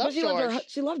 But she loved George.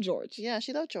 She loved George. Yeah,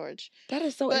 she loved George. That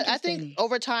is so. But interesting. I think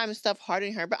over time stuff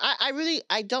hardened her. But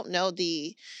I don't know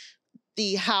the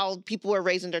how people were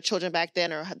raising their children back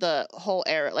then or the whole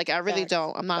era. Like I really Facts.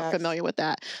 don't. I'm not Facts. familiar with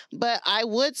that. But I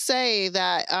would say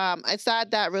that it's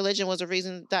not that religion was a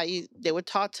reason that they were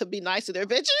taught to be nice to their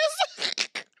bitches.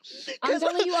 I'm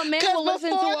telling you, a man 'cause will listen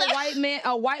to before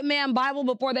a white man Bible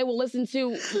before they will listen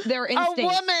to their instincts. A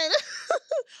woman.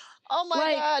 Oh my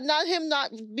Like- God. Not him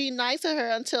not being nice to her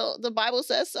until the Bible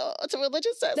says so. Until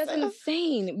religion says That's so.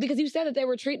 insane because you said that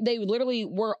they literally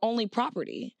were only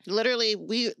property. Literally,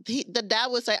 the dad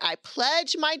would say, I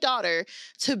pledge my daughter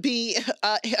to be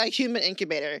a human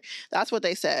incubator. That's what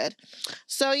they said.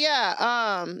 So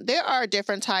yeah, there are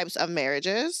different types of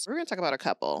marriages. We're going to talk about a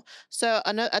couple. So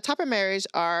a type of marriage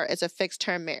is a fixed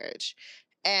term marriage.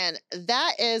 And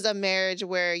that is a marriage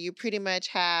where you pretty much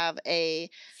have a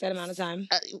Set amount of time.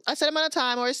 a set amount of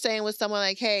time or staying with someone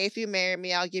like, hey, if you marry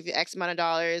me, I'll give you X amount of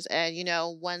dollars. And,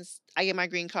 once I get my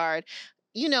green card,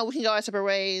 we can go our separate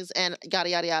ways and yada,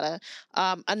 yada, yada.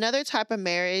 Another type of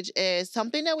marriage is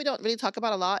something that we don't really talk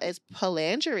about a lot is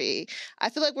polyandry. I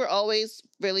feel like we're always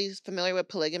really familiar with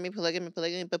polygamy,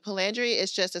 but polyandry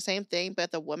is just the same thing,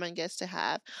 but the woman gets to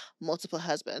have multiple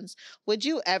husbands. Would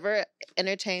you ever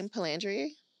entertain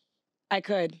polyandry? I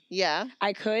could. Yeah.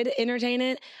 I could entertain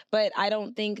it, but I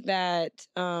don't think that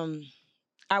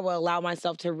I will allow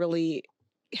myself to really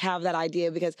have that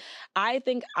idea because I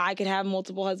think I could have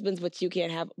multiple husbands, but you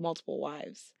can't have multiple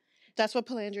wives. That's what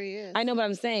polyandry is. I know what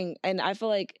I'm saying. And I feel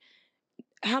like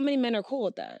how many men are cool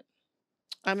with that?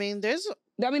 I mean, there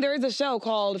is a show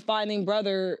called Finding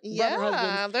Brother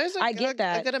Husbands. There's I get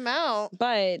that. a good amount.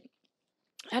 But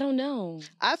I don't know.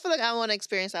 I feel like I want to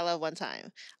experience that love one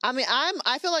time. I mean,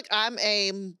 I feel like I'm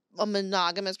a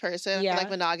monogamous person. Yeah. I feel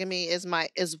like monogamy is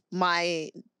my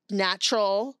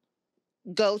natural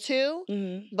go-to.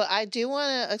 Mm-hmm. But I do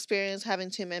want to experience having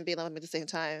two men be in love with me at the same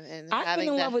time and I've been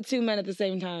in love with two men at the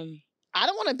same time. I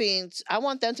don't want to I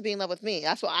want them to be in love with me.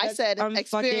 That's what I said. I'm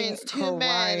Experience fucking two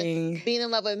men crying. being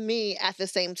in love with me at the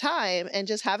same time and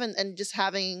just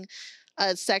having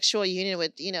a sexual union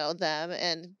with them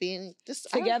and being just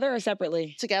Together or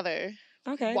separately? together.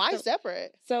 Okay. Why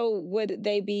separate? So would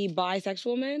they be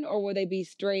bisexual men or would they be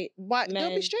straight Why don't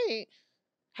men be straight?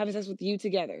 having sex with you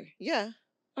together? Yeah,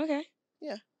 Okay.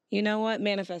 Yeah. You know what?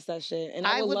 Manifest that shit, and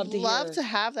I would love to hear.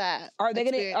 have that. Are they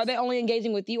experience. Are they only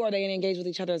engaging with you, or are they gonna engage with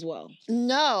each other as well?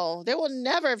 No, they will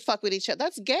never fuck with each other.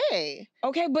 That's gay.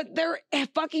 Okay, but they're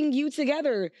fucking you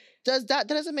together. That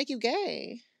doesn't make you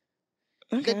gay?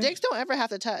 Okay. The dicks don't ever have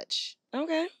to touch.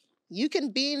 Okay. You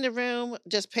can be in the room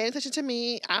just paying attention to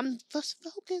me. I'm just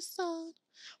focused on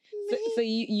me. So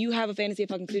you have a fantasy of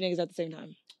fucking two niggas at the same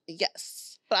time.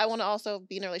 Yes, but I want to also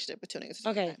be in a relationship with two niggas. At the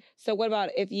same Okay. time. So what about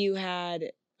if you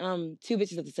had two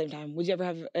bitches at the same time? Would you ever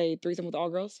have a threesome with all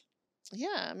girls?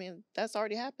 Yeah, I mean that's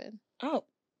already happened. Oh.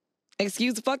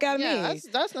 Excuse the fuck out of Yeah, me.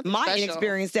 that's nothing My special.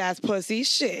 inexperienced ass pussy.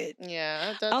 Shit.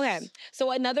 Yeah. That's... Okay, so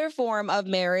another form of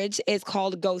marriage is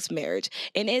called ghost marriage,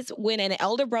 and it's when an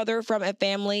elder brother from a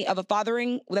family of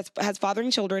has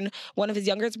fathering children, one of his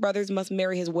youngest brothers must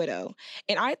marry his widow,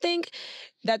 and I think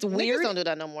that's weird. Niggas don't do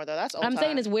that no more though. That's old I'm saying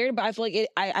time. it's weird, but I feel like it.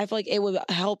 I feel like it would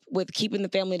help with keeping the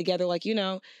family together, like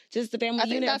just the family I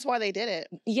think unit. that's why they did it.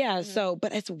 Yeah. Mhm. So,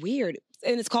 but it's weird,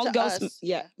 and it's called To ghost. us.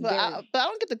 Yeah, But I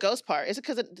don't get the ghost part. Is it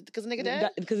because the nigga dead?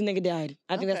 because the nigga died.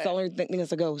 I think that's the Okay. only thing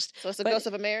that's a ghost. So it's the But ghost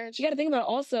of a marriage. You got to think about it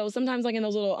also. Sometimes, like in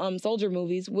those little soldier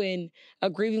movies, when a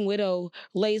grieving widow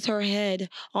lays her head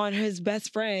on his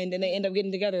best friend and they end up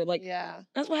getting together, like Yeah.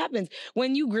 that's what happens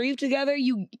when you grieve together.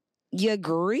 You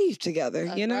grieve together.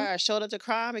 Shoulder to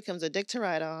cry becomes a dick to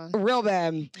ride on. Real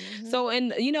bad. Mhm. So,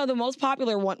 and the most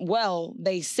popular one, well,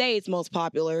 they say it's most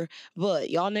popular, but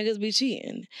y'all niggas be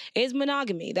cheating, is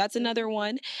monogamy. That's another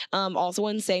one. Also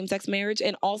in same-sex marriage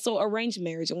and also arranged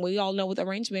marriage. And we all know what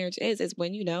arranged marriage is. It's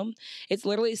when, it's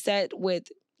literally set with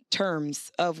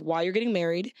terms of why you're getting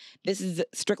married. This is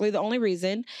strictly the only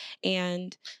reason.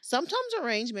 And Sometimes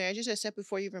arranged marriages are set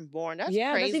before you're even born. That's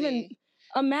yeah, crazy. that's even...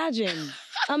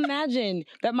 Imagine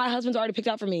that my husband's already picked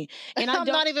out for me, and I'm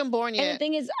not even born yet. And the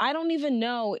thing is, I don't even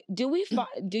know. Do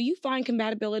you find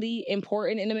compatibility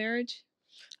important in a marriage?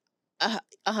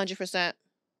 100%.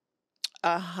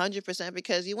 100%,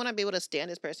 because you want to be able to stand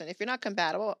this person. If you're not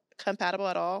compatible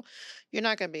at all, you're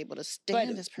not going to be able to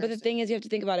stand this person. But the thing is, you have to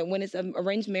think about it. When it's an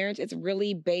arranged marriage, it's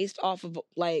really based off of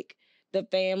like the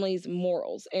family's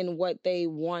morals and what they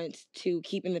want to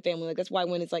keep in the family. Like that's why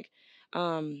when it's like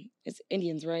it's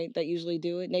Indians, right, that usually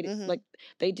do it. Native, Mhm. like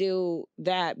they do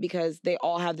that because they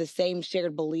all have the same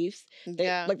shared beliefs.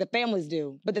 Yeah. Like the families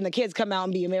do, but then the kids come out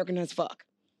and be American as fuck.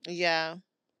 Yeah.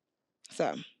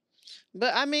 So,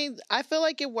 But I mean, I feel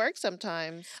like it works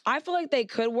sometimes. I feel like they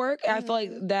could work. I feel like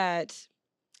Mhm. that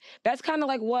That's kind of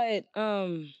like what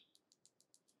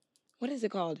is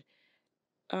it called?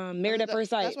 Married at First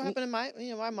Sight. That's what happened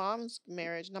in my mom's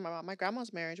marriage. Not my mom. My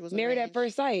grandma's marriage was Married at arranged.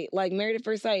 First Sight. Like Married at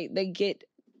First Sight,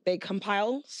 they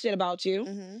compile shit about you,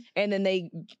 and then they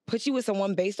put you with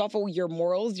someone based off of your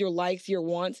morals, your likes, your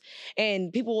wants,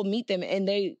 and people will meet them and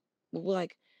they will be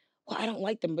like, well, I don't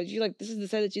like them, but you're like, this is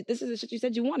the shit you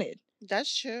said you wanted.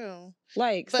 That's true.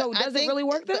 Like, But so I does think- it really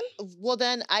work then? Well,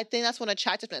 then I think that's when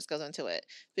attractiveness goes into it,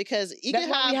 because you That's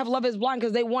can why have. we have Love is Blind,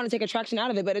 because they want to take attraction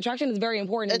out of it, but attraction is very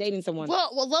important in It's- dating someone.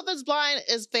 Well, Love is Blind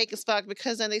is fake as fuck,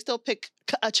 because then they still pick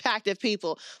attractive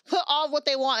people. Put all what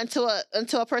they want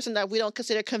into a person that we don't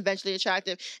consider conventionally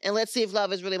attractive, and let's see if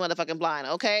love is really motherfucking blind.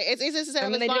 Okay, it's easy to say I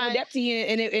Love mean, is they did blind, with Depty,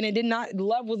 and it did not.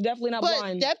 Love was definitely not but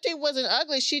blind. Depty wasn't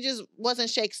ugly. She just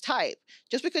wasn't Shake's type.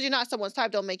 Just because you're not someone's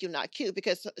type, don't make you not cute.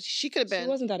 Because she could have She been.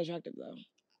 wasn't that attractive though.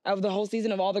 Of the whole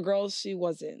season of all the girls, she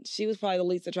wasn't. She was probably the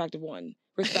least attractive one,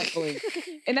 respectfully,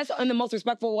 and that's in the most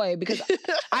respectful way, because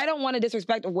I don't want to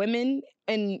disrespect women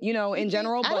and in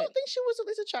general, I but don't think she was the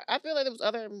least attractive. I feel like there was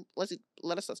other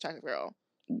less attractive girl.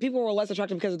 people were less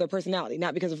attractive because of their personality,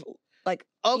 not because of like.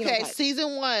 Okay, type.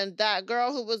 season 1, that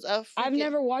girl who was a. I've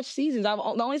never watched seasons. The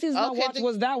only season I Okay, watched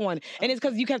was that one, and it's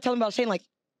because you kept telling me about Shane. Like,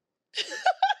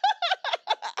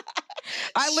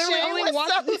 I literally Shane only was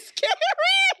watched. so scary.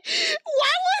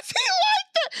 Why was he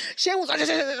like that? Shane was like,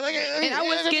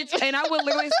 and I would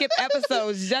literally skip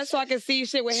episodes just so I could see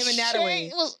shit with him and Natalie.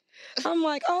 Shane was, I'm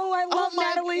like, oh, I love my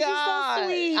Natalie. God.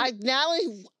 She's so sweet.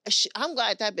 Natalie, I'm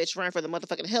glad that bitch ran for the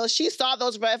motherfucking hills. She saw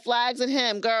those red flags in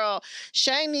him, girl.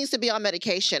 Shane needs to be on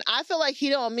medication. I feel like he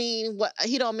don't mean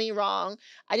wrong.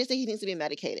 I just think he needs to be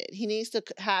medicated. He needs to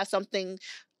have something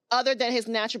other than his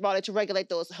natural body to regulate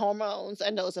those hormones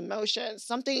and those emotions,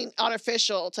 something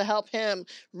artificial to help him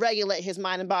regulate his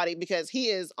mind and body, because he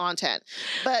is on 10.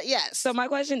 But yes. So my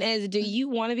question is, do you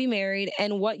want to be married,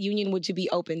 and what union would you be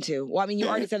open to? Well, I mean, you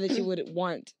already said that you would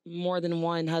want more than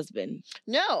one husband.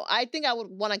 No, I think I would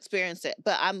want to experience it,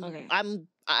 but Okay.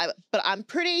 I'm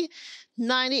pretty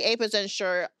 98%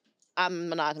 sure I'm a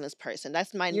monogamous person.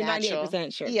 That's my You're natural.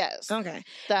 98% sure. Yes. Okay.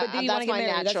 That, But do you want that's to get my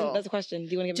married? natural. That's a question.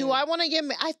 Do you want to get Do married? I want to get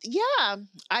married? Yeah,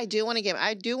 I do want to get.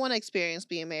 I do want to experience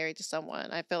being married to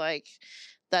someone. I feel like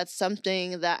that's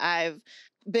something that I've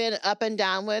been up and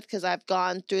down with, because I've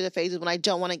gone through the phases when I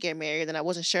don't want to get married, and I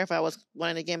wasn't sure if I was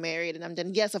wanting to get married, and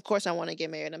then yes, of course I want to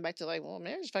get married. I'm back to like, well,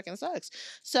 marriage fucking sucks.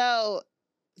 So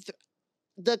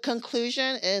the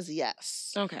conclusion is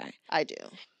yes, Okay. I do.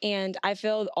 And I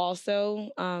feel also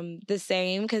the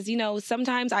same, because,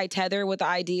 sometimes I tether with the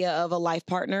idea of a life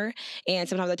partner, and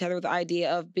sometimes I tether with the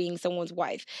idea of being someone's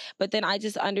wife. But then I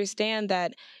just understand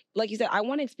that, like you said, I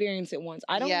want to experience it once.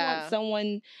 I don't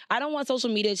want social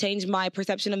media to change my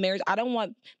perception of marriage. I don't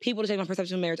want people to change my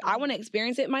perception of marriage. I want to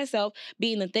experience it myself,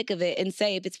 be in the thick of it, and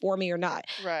say if it's for me or not.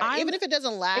 Right. Even if it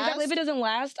doesn't last. Exactly. If it doesn't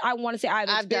last, I want to say I've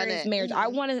I've done experienced it. marriage.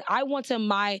 Mhm. I want to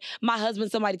my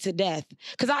husband somebody to death,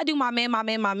 because I do my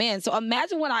man. So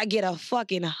imagine when I get a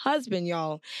fucking husband,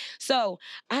 y'all. So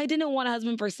I didn't want a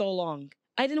husband for so long.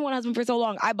 I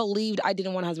believed I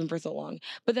didn't want a husband for so long.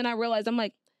 But then I realized, I'm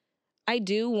like, I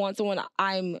do want someone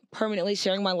I'm permanently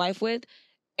sharing my life with.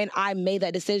 And I made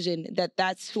that decision that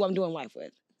that's who I'm doing life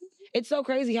with. It's so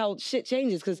crazy how shit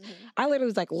changes, because I literally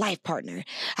was like, life partner.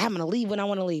 I'm going to leave when I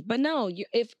want to leave. But no,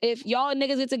 if y'all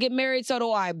niggas get to get married, so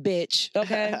do I, bitch.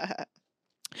 Okay?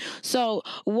 So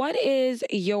what is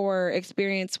your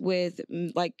experience with,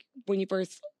 like, when you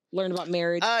first learned about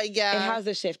marriage? Yeah. And how's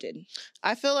it shifted?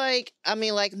 I feel like,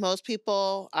 like most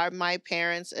people, my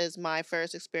parents is my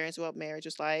first experience with what marriage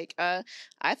was like. I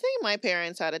think my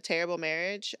parents had a terrible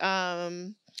marriage.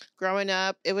 Growing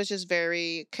up, it was just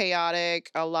very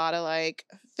chaotic, a lot of like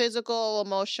physical,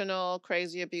 emotional,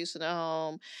 crazy abuse in the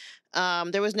home.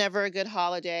 There was never a good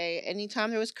holiday. Anytime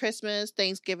there was Christmas,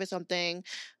 Thanksgiving, something,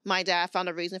 my dad found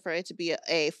a reason for it to be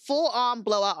a full-on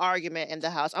blowout argument in the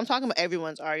house. I'm talking about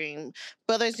everyone's arguing.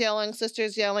 Brothers yelling,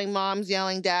 sisters yelling, moms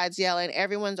yelling, dads yelling.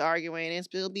 Everyone's arguing.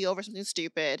 It'll be over something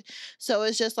stupid. So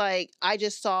it's just like, I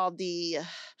never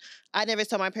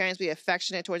saw my parents be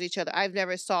affectionate towards each other. I've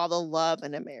never saw the love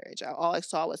in a marriage. All I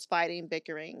saw was fighting,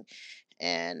 bickering,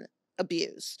 and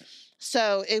abuse.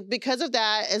 So because of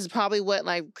that is probably what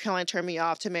like kind of turned me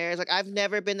off to marriage. Like I've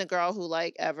never been the girl who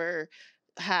like ever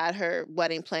had her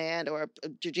wedding planned or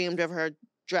dreamed of her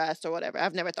dress or whatever.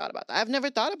 I've never thought about that. I've never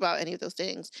thought about any of those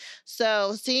things.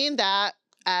 So seeing that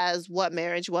as what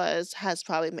marriage was it's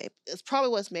probably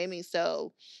what's made me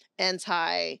so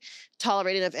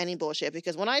anti-tolerating of any bullshit.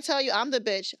 Because when I tell you I'm the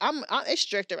bitch, it's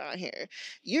strict around here.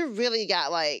 You really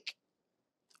got like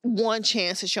one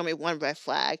chance to show me one red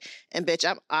flag, and bitch,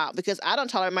 I'm out because I don't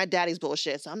tolerate my daddy's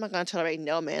bullshit. So I'm not gonna tolerate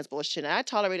no man's bullshit. And I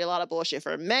tolerated a lot of bullshit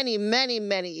for many, many,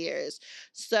 many years.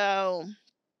 So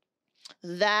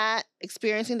that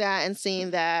experiencing that and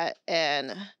seeing that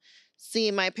and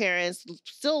seeing my parents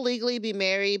still legally be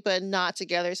married but not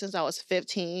together since I was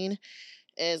 15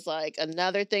 is like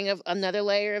another thing of another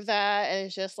layer of that. And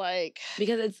it's just like,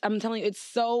 because I'm telling you, it's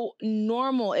so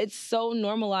normal. It's so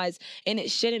normalized, and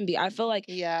it shouldn't be. I feel like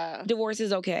yeah, divorce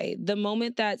is okay. The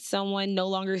moment that someone no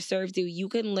longer serves you, you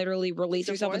can literally release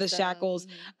yourself of the divorce them. shackles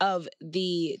of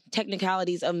the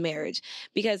technicalities of marriage.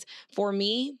 Because for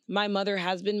me, my mother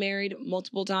has been married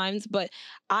multiple times, but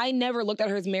I never looked at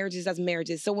her as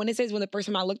marriages. So when it says when the first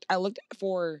time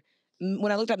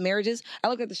when I looked at marriages, I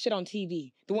looked at the shit on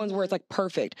TV, the ones where it's like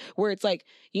perfect, where it's like,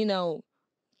 you know,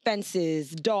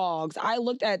 fences, dogs. I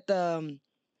looked at the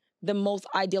most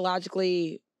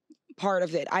ideologically part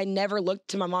of it. I never looked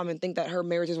to my mom and think that her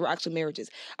marriages were actually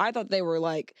marriages. I thought they were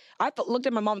like, looked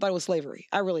at my mom and thought it was slavery.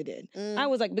 I really did. I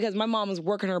was like, because my mom was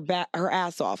working her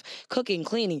ass off, cooking,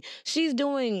 cleaning. She's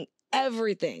doing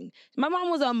everything. My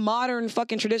mom was a modern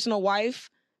fucking traditional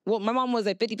wife. Well, my mom was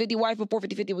a 50-50 wife before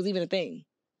 50-50 was even a thing.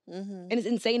 And it's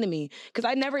insane to me because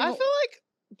I feel like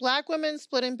Black women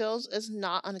splitting bills is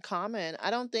not uncommon.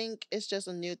 I don't think it's just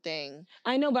a new thing.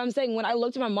 I know, but I'm saying when I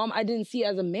looked at my mom, I didn't see it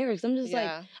as a marriage. I'm just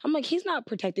like, he's not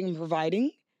protecting and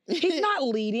providing. He's not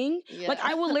leading. Like,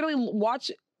 I would literally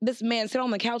watch this man sit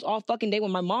on the couch all fucking day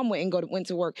when my mom went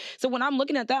to work. So when I'm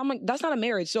looking at that, I'm like, that's not a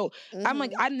marriage. So I'm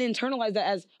like, I didn't internalize that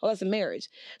as, oh, that's a marriage.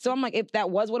 So I'm like, if that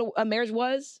was what a marriage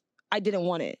was, I didn't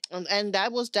want it. And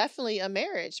that was definitely a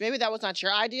marriage. Maybe that was not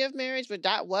your idea of marriage, but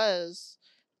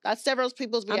that's several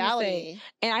people's reality.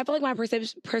 And I feel like my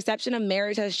perception of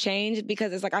marriage has changed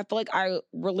because it's like, I feel like I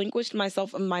relinquished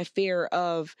myself of my fear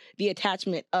of the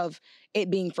attachment of it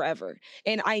being forever.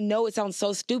 And I know it sounds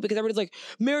so stupid because everybody's like,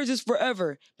 marriage is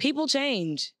forever. People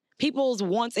change. People's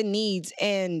wants and needs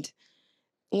and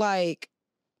like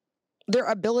their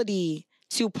ability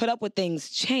to put up with things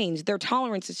change. Their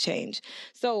tolerances change.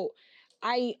 So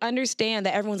I understand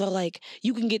that everyone's all like,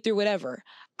 you can get through whatever.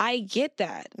 I get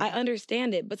that. I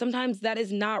understand it. But sometimes that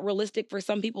is not realistic for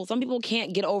some people. Some people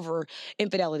can't get over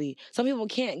infidelity. Some people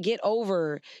can't get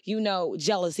over,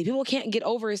 jealousy. People can't get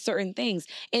over certain things.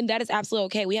 And that is absolutely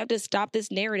okay. We have to stop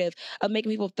this narrative of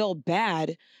making people feel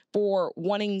bad for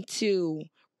wanting to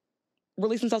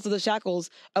release themselves to the shackles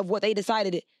of what they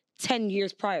decided 10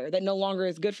 years prior that no longer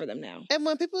is good for them now. And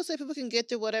when people say people can get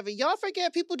through whatever, y'all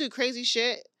forget people do crazy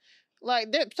shit.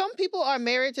 Like, some people are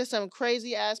married to some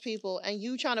crazy ass people, and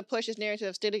you trying to push this narrative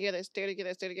of stay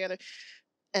together.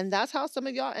 And that's how some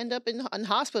of y'all end up in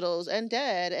hospitals and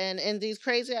dead and in these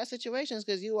crazy ass situations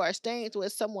because you are staying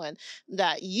with someone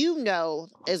that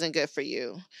isn't good for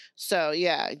you. So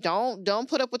yeah, don't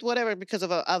put up with whatever because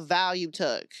of a vow you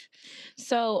took.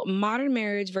 So modern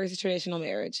marriage versus traditional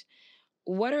marriage.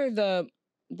 What were the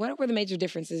major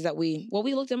differences that we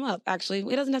looked them up, actually.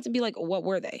 It doesn't have to be like, what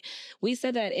were they? We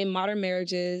said that in modern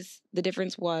marriages, the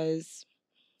difference was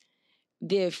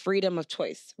the freedom of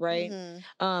choice, right?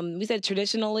 We said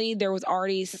traditionally, there was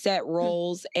already set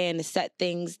roles and set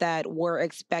things that were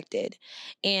expected.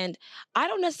 And I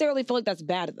don't necessarily feel like that's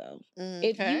bad, though.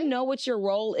 If you know what your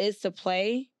role is to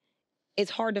play,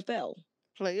 it's hard to fail.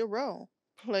 Play your role.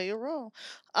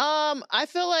 I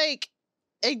feel like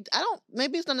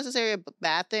maybe it's not necessarily a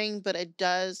bad thing, but it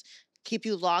does keep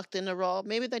you locked in a role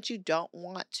maybe that you don't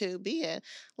want to be in.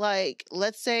 Like,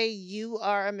 let's say you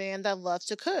are a man that loves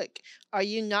to cook. Are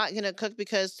you not going to cook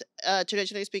because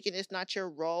traditionally speaking, it's not your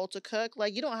role to cook?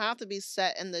 Like, you don't have to be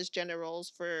set in those gender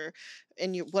roles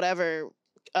in your whatever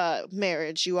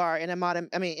marriage you are in a modern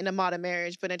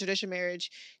marriage, but in a traditional marriage,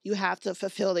 you have to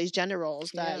fulfill these gender roles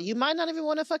that you might not even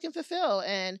want to fucking fulfill.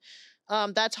 And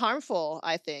that's harmful,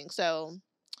 I think. So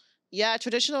yeah,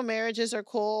 traditional marriages are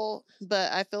cool,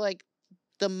 but I feel like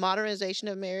the modernization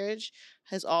of marriage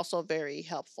is also very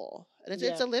helpful. And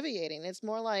it's alleviating. It's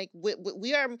more like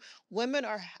women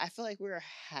are, I feel like we're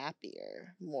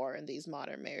happier more in these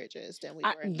modern marriages than we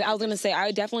were in I was going to say,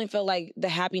 I definitely feel like the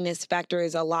happiness factor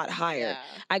is a lot higher.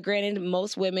 Granted,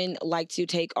 most women like to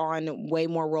take on way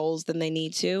more roles than they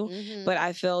need to, but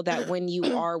I feel that when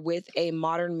you are with a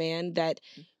modern man that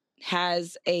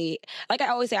has like I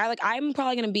always say, I'm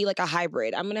probably gonna be like a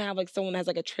hybrid. I'm gonna have like someone that has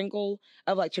like a trinkle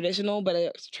of like traditional, but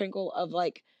a trinkle of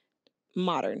like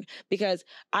modern, because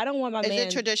I don't want my man. Is it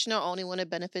traditional only when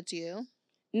it benefits you?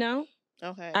 No.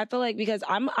 Okay. I feel like because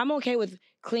I'm okay with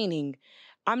cleaning.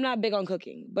 I'm not big on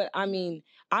cooking, but I mean,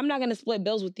 I'm not gonna split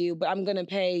bills with you, but I'm gonna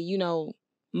pay,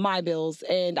 my bills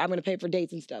and I'm gonna pay for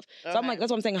dates and stuff. So I'm Okay. like,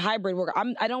 that's what I'm saying, hybrid work.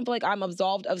 I don't feel like I'm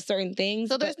absolved of certain things.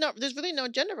 So but- there's really no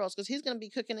gender roles because he's gonna be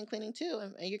cooking and cleaning too,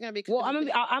 and you're gonna be cooking. well, and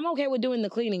cleaning. I'm okay with doing the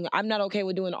cleaning. I'm not okay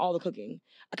with doing all the cooking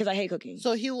because I hate cooking.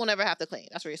 So he will never have to clean.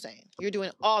 That's what you're saying. You're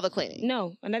doing all the cleaning.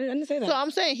 No, and I didn't say that. So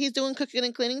I'm saying he's doing cooking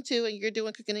and cleaning too, and you're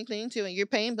doing cooking and cleaning too, and you're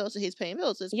paying bills and he's paying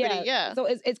bills. It's pretty, yeah. So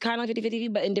it's kind of like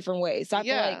 50-50, but in different ways. So I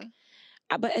feel like,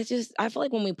 but it's just, I feel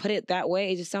like when we put it that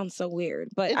way, it just sounds so weird.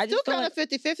 But It's I just still feel kind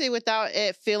like, of 50-50 without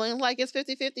it feeling like it's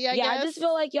 50-50, I guess. I just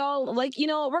feel like y'all, like, you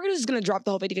know, we're just going to drop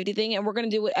the whole 50-50 thing and we're going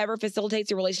to do whatever facilitates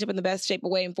your relationship in the best shape,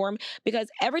 way, and form. Because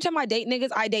every time I date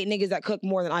niggas that cook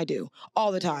more than I do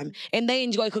all the time. And they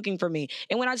enjoy cooking for me.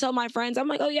 And when I tell my friends, I'm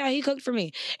like, oh yeah, he cooked for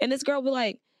me. And this girl will be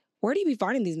like, where do you be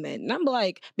finding these men? And I'm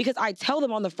like, because I tell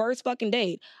them on the first fucking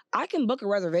date, I can book a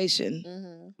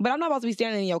reservation, but I'm not about to be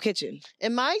standing in your kitchen.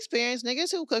 In my experience, niggas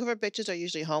who cook for bitches are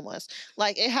usually homeless.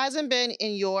 Like, it hasn't been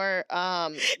in your,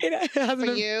 for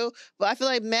you, but I feel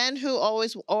like men who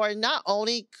always, or not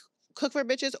only cook for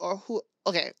bitches, or who,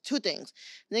 okay, two things.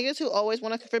 Niggas who always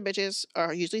want to cook for bitches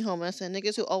are usually homeless, and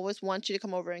niggas who always want you to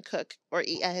come over and cook or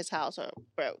eat at his house are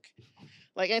broke.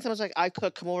 Like, anytime it's like, I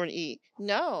cook, come over and eat.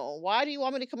 No. Why do you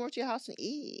want me to come over to your house and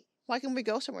eat? Why can't we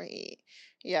go somewhere and eat?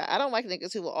 Yeah, I don't like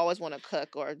niggas who will always want to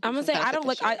cook or. I'm gonna say I don't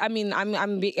like. I mean,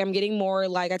 I'm getting more,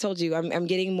 like I told you, I'm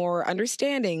getting more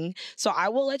understanding. So I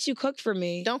will let you cook for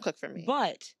me. Don't cook for me.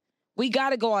 But we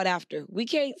gotta go out after. We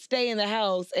can't stay in the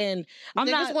house and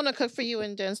niggas want to cook for you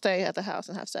and then stay at the house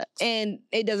and have sex. And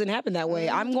it doesn't happen that way.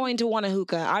 I'm going to want a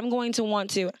hookah. I'm going to want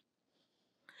to.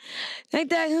 Like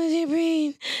that hoochie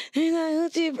breathe.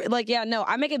 Like, yeah, no,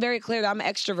 I make it very clear that I'm an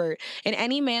extrovert. And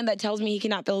any man that tells me he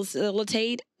cannot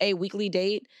facilitate a weekly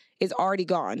date is already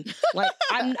gone. Like,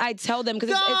 I tell them,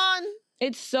 because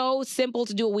it's so simple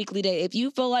to do a weekly date. If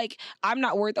you feel like I'm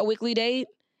not worth a weekly date,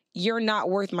 you're not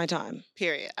worth my time.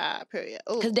 Period. Period.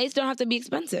 Because dates don't have to be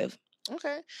expensive.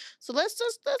 Okay, so let's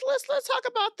talk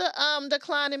about the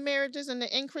decline in marriages and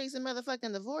the increase in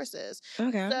motherfucking divorces.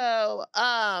 Okay. So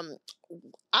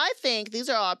I think these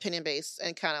are all opinion based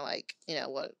and kind of like, you know,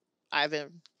 what I've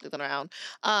been looking around.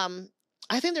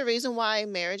 I think the reason why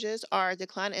marriages are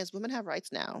declining is women have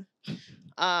rights now.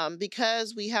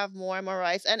 Because we have more and more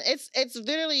rights, and it's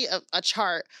literally a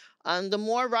chart. The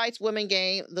more rights women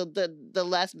gain, the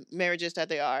less marriages that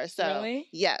there are. So really?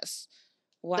 Yes.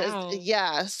 Wow.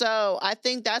 Yeah. So I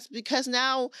think that's because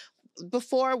now,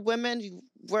 before, women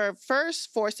were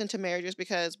first forced into marriages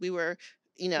because we were,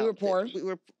 you know, we were poor. We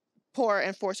were poor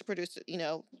and forced to produce, you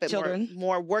know, children,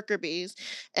 more worker bees.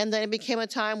 And then it became a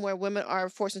time where women are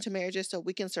forced into marriages so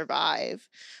we can survive.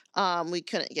 We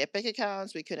couldn't get bank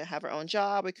accounts. We couldn't have our own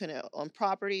job. We couldn't own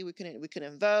property. We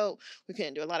couldn't vote. We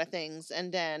couldn't do a lot of things.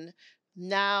 And then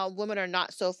now women are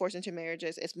not so forced into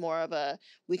marriages. It's more of a,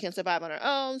 we can survive on our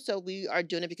own. So we are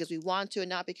doing it because we want to and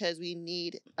not because we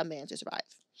need a man to survive.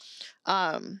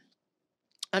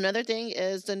 Another thing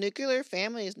is the nuclear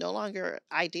family is no longer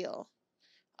ideal.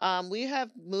 We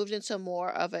have moved into more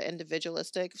of an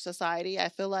individualistic society. I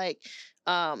feel like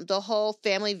the whole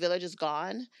family village is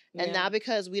gone. And now,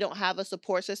 because we don't have a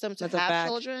support system to have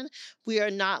children, we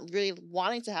are not really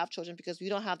wanting to have children because we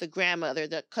don't have the grandmother,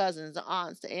 the cousins, the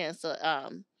aunts, the aunts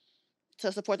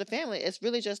to support the family. It's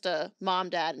really just a mom,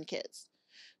 dad, and kids.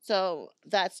 So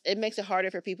it makes it harder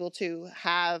for people to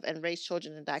have and raise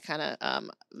children in that kind of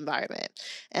environment.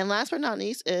 And last but not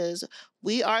least is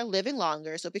we are living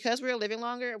longer. So because we're living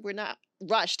longer, we're not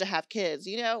rushed to have kids.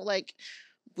 You know, like,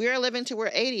 we're living till we're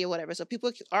 80 or whatever. So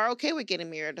people are okay with getting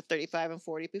married at 35 and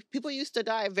 40. People used to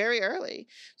die very early.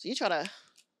 So you try to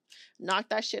knock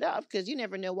that shit up because you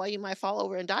never know why you might fall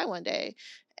over and die one day.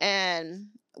 And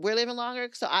we're living longer.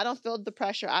 So I don't feel the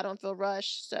pressure. I don't feel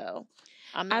rushed. So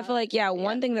I feel like,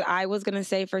 one thing that I was going to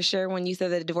say for sure when you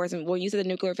said that when you said the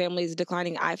nuclear family is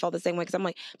declining, I felt the same way. Because I'm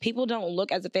like, people don't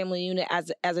look at the family unit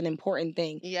as an important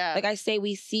thing. Yeah. Like I say,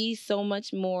 we see so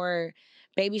much more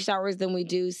baby showers than we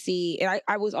do see. And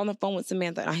I was on the phone with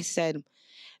Samantha and I said,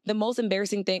 the most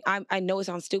embarrassing thing, I know it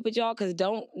sounds stupid, y'all, because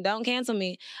don't cancel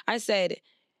me. I said,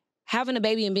 having a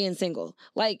baby and being single.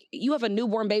 Like, you have a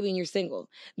newborn baby and you're single.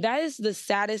 That is the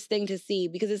saddest thing to see,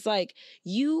 because it's like,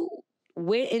 you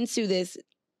went into this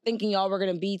thinking y'all were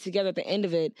going to be together at the end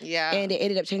of it. Yeah. And it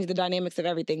ended up changing the dynamics of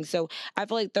everything. So I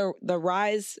feel like the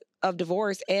rise of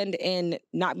divorce and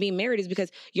not being married is because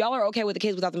y'all are okay with the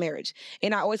kids without the marriage.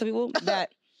 And I always tell people that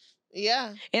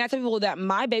yeah. And I tell people that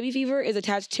my baby fever is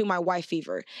attached to my wife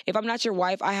fever. If I'm not your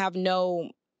wife, I have no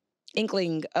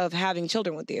inkling of having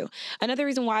children with you. Another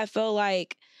reason why I feel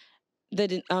like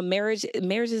the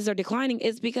marriages are declining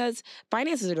is because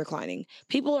finances are declining.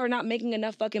 People are not making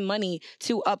enough fucking money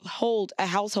to uphold a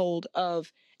household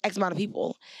of X amount of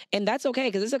people. And that's okay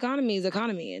because this economy is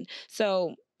economy. And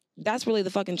so that's really the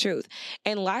fucking truth.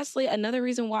 And lastly, another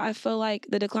reason why I feel like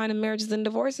the decline in marriages and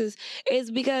divorces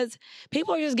is because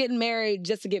people are just getting married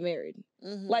just to get married.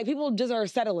 Mhm. Like, people just are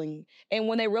settling. And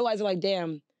when they realize, they're like,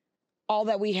 damn, all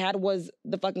that we had was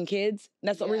the fucking kids.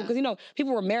 That's the reason. Because, you know,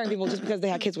 people were marrying people just because they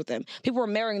had kids with them. People were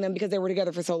marrying them because they were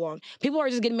together for so long. People are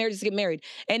just getting married just to get married.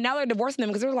 And now they're divorcing them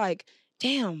because they're like,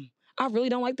 damn, I really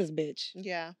don't like this bitch.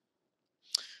 Yeah.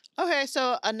 Okay,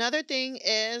 so another thing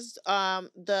is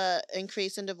the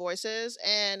increase in divorces,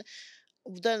 and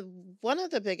one of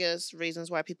the biggest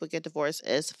reasons why people get divorced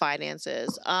is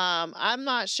finances. I'm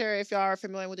not sure if y'all are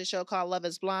familiar with the show called Love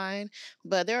Is Blind,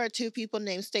 but there are two people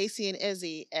named Stacy and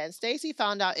Izzy, and Stacy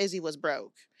found out Izzy was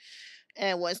broke.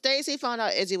 And when Stacy found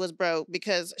out Izzy was broke,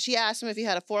 because she asked him if he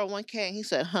had a 401k, and he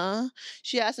said, huh?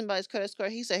 She asked him about his credit score.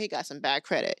 He said he got some bad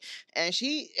credit. And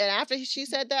after she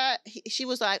said that, she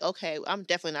was like, okay, I'm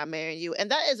definitely not marrying you. And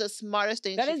that is the smartest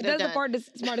thing she could have done. That's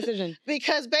a smart decision.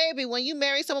 Because, baby, when you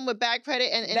marry someone with bad credit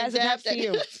and that's attached to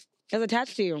you. That's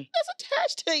attached to you. That's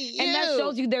attached to you. And that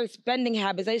shows you their spending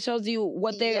habits. That shows you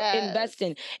what they invest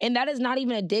in. And that is not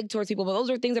even a dig towards people, but those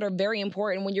are things that are very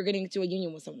important when you're getting into a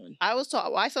union with someone. I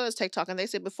saw this TikTok, and they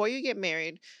said before you get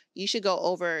married, you should go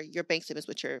over your bank statements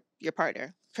with your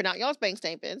partner. Print out y'all's bank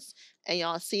statements, and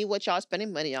y'all see what y'all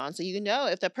spending money on, so you know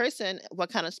if the person,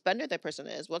 what kind of spender that person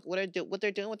is, what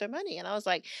they're doing with their money. And I was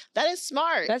like, that is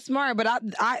smart. That's smart, but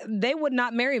they would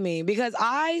not marry me because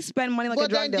I spend money like a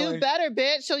drug dealer. Well, then do better,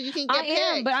 bitch, so you can get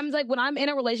picked. But I'm like, when I'm in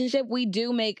a relationship, we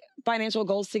do make financial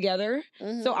goals together,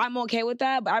 so I'm okay with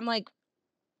that. But I'm like,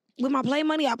 with my play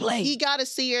money, I play. He gotta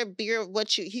see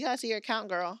he gotta see your account,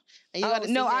 girl. And you gotta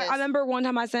see I remember one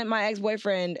time I sent my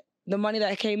ex-boyfriend the money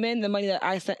that came in, the money that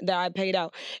I paid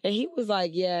out, and he was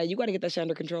like, "Yeah, you got to get that shit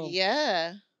under control."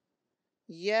 Yeah.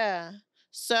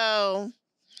 So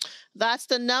that's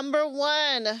the number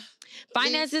one.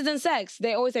 Finances and sex.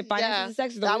 They always say finances and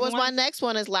sex. That was my next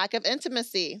one, is lack of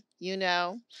intimacy. You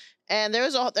know. And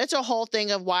there's a whole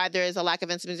thing of why there is a lack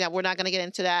of intimacy. We're not going to get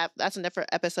into that. That's a different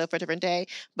episode for a different day.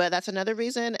 But that's another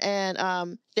reason.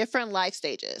 And different life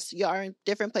stages. You are in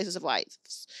different places of life.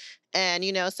 And,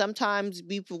 you know, sometimes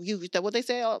what they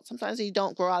say, sometimes you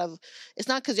don't grow out of, it's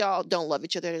not because y'all don't love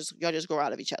each other. Y'all just grow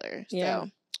out of each other. Yeah. So,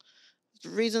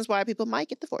 reasons why people might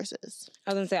get divorces. I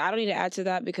was going to say, I don't need to add to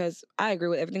that because I agree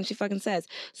with everything she fucking says.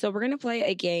 So we're going to play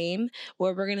a game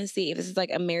where we're going to see if this is like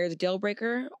a marriage deal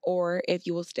breaker or if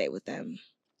you will stay with them.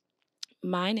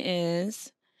 Mine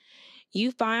is,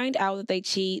 you find out that they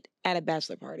cheat at a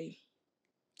bachelor party.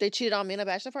 They cheated on me in a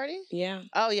bachelor party? Yeah.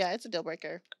 Oh, yeah, it's a deal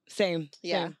breaker. Same.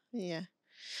 Yeah.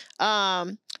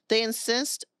 They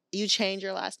insist you change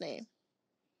your last name.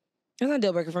 It's not a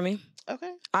deal breaker for me.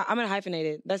 Okay. I'm going to hyphenate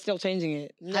it. That's still changing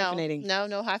it. Hyphenating.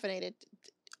 No, hyphenated.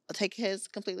 I'll take his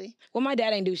completely. Well, my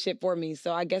dad ain't do shit for me,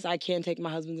 so I guess I can take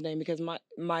my husband's name because my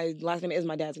last name is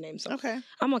my dad's name. So okay.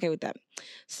 I'm okay with that.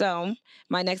 So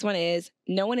my next one is,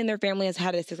 no one in their family has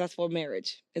had a successful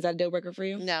marriage. Is that a deal breaker for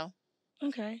you? No.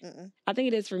 Okay. Mm-mm. I think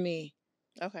it is for me.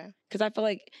 Okay. Because I feel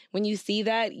like when you see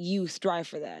that, you strive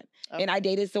for that. Okay. And I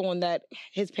dated someone that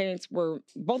his parents were,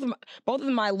 both of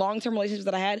my long-term relationships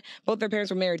that I had, both their parents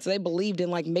were married. So they believed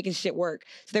in like making shit work.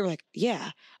 So they were like,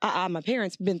 yeah, my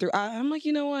parents been through. I'm like,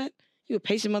 you know what? You a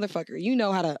patient motherfucker. You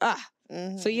know how to,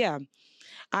 Mm-hmm. So yeah,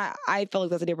 I feel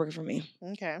like that's a deal breaker for me.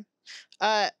 Okay.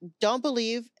 Don't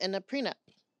believe in a prenup.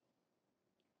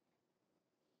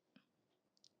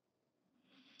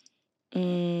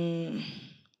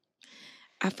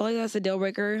 I feel like that's a deal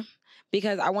breaker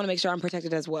because I want to make sure I'm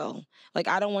protected as well. Like,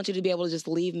 I don't want you to be able to just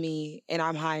leave me and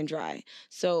I'm high and dry.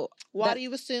 So why do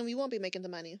you assume you won't be making the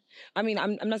money? I mean,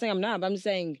 I'm not saying I'm not, but I'm just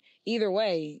saying either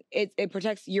way, it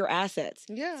protects your assets.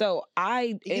 Yeah. So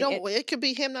it could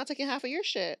be him not taking half of your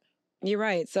shit. You're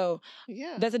right. So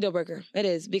yeah, that's a deal breaker. It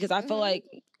is, because I feel like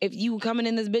if you coming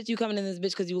in this bitch, you coming in this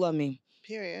bitch because you love me.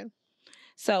 Period.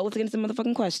 So let's get into some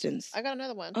motherfucking questions. I got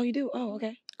another one. Oh, you do? Oh,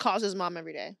 okay. Calls his mom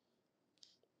every day.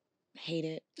 Hate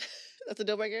it. That's a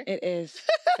deal breaker? It is.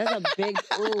 That's a big,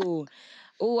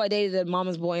 ooh, I dated a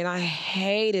mama's boy and I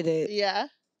hated it. Yeah.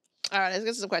 All right, let's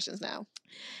get to some questions now.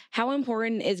 How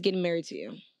important is getting married to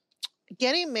you?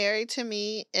 Getting married to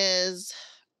me is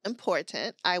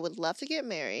important. I would love to get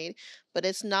married, but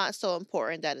it's not so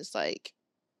important that it's like,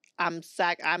 I'm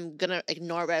gonna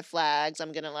ignore red flags.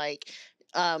 I'm gonna like,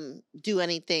 do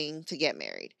anything to get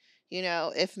married. You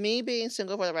know, if me being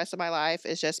single for the rest of my life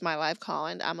is just my life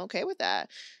calling, I'm okay with that.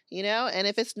 You know, and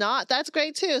if it's not, that's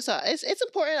great too. So it's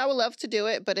important. I would love to do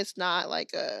it, but it's not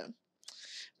like a.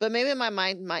 But maybe my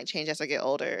mind might change as I get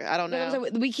older. I don't That's know. what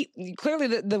I'm saying. We keep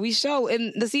clearly we show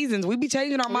in the seasons we be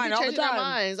changing our We mind be all the changing our time.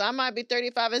 minds. I might be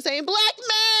 35 and saying, "Black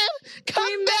man,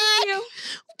 come back,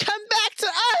 come back to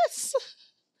us."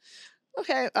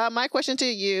 Okay. My question to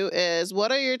you is: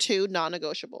 what are your 2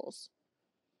 non-negotiables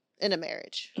in a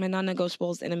marriage? My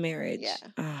non-negotiables in a marriage. Yeah.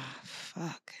 Ah,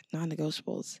 fuck.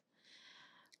 Non-negotiables.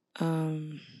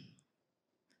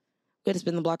 We had to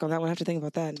spin the block on that one. I have to think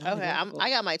about that. Okay, I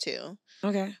got my 2.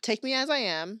 Okay. Take me as I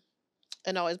am,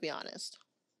 and always be honest.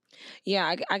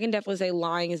 Yeah, I can definitely say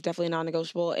lying is definitely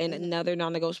non-negotiable. And Mhm. another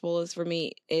non-negotiable is for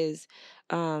me is,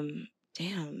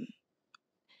 damn,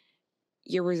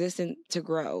 you're resistant to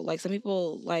grow. Like some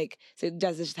people like say,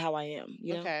 that's just how I am.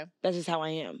 You know, Okay. that's just how I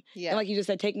am. Yeah. And like you just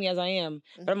said, take me as I am.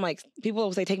 But I'm like, people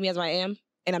will say, take me as I am,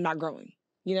 and I'm not growing.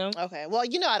 You know? Okay. Well,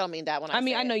 you know I don't mean that when I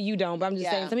mean, say I know it. you don't, but I'm just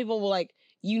saying Yeah. some people will like,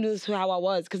 you knew this was how I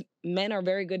was, because men are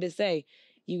very good to say,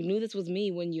 you knew this was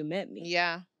me when you met me.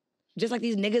 Yeah. Just like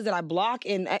these niggas that I block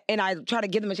and I try to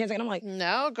give them a chance, and I'm like,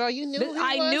 No, girl, you knew who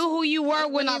I was knew who you were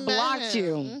when I met blocked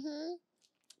you. him. Mhm.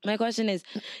 My question is,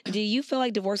 do you feel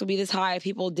like divorce would be this high if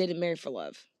people didn't marry for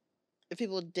love? If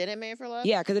people didn't marry for love?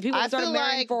 Yeah, because if people I started feel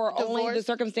marrying like for only the divorce-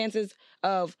 circumstances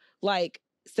of like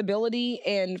stability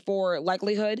and for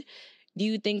likelihood, do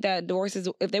you think that divorces,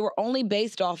 if they were only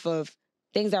based off of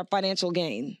things that are financial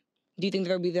gain, do you think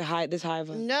there would be this high of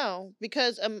a... No,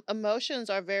 because emotions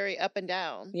are very up and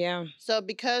down. Yeah. So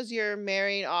because you're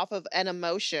married off of an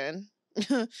emotion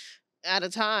at a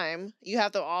time, you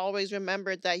have to always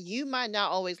remember that you might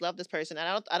not always love this person.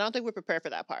 And I don't think we're prepared for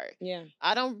that part. Yeah.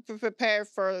 I don't prepare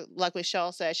for, like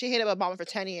Michelle said, she hated my mama for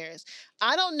 10 years.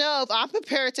 I don't know if I'm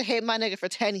prepared to hate my nigga for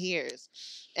 10 years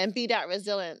and be that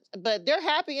resilient. But they're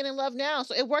happy and in love now,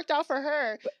 so it worked out for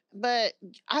her. But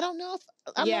I don't know if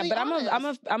I'm really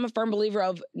honest. I'm a firm believer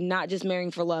of not just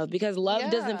marrying for love, because love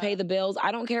doesn't pay Yeah. the bills.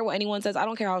 I don't care what anyone says. I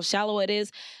don't care how shallow it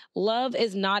is. Love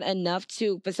is not enough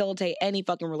to facilitate any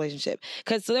fucking relationship.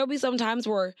 Because so there'll be some times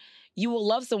where you will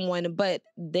love someone, but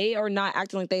they are not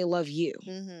acting like they love you,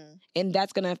 Mhm. and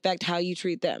that's going to affect how you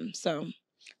treat them. So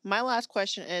My last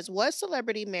question is: what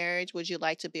celebrity marriage would you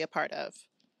like to be a part of?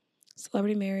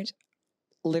 celebrity marriage,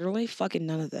 literally fucking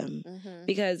none of them, Mhm.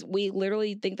 because we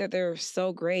literally think that they're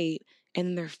so great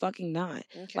and they're fucking not.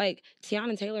 Okay. Like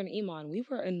Tiana Taylor and Iman, we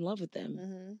were in love with them,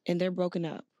 Mhm. and they're broken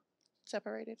up.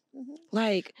 Separated. Mhm.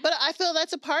 Like, But I feel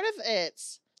that's a part of it.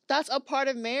 That's a part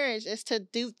of marriage. It's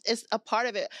a part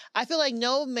of it. I feel like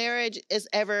no marriage is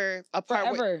ever a part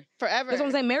forever. forever. That's what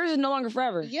I'm saying. Marriage is no longer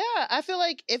forever. Yeah, I feel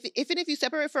like even if you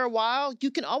separate for a while, you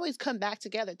can always come back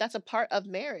together. That's a part of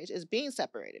marriage, is being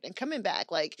separated and coming back.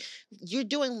 Like you're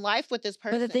doing life with this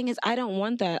person. But the thing is, I don't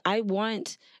want that. I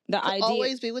want the to idea.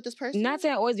 always be with this person. Not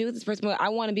saying I always be with this person, but I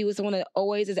want to be with someone that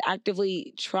always is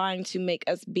actively trying to make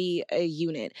us be a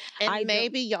unit. And I don't-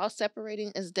 maybe y'all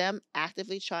separating is them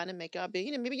actively trying to make y'all be.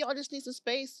 You know, maybe y'all just need some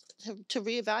space to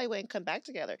reevaluate and come back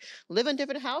together. Live in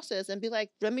different houses and be like,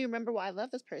 let me remember why I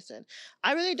love this person.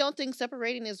 I really don't think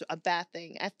separating is a bad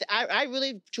thing. I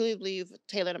really truly believe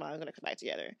Taylor and I are going to come back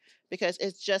together because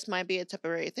it just might be a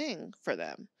temporary thing for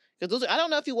them. Because I don't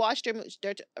know if you watched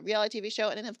their reality TV show,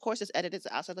 and then of course it's edited, it's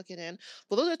outside looking in.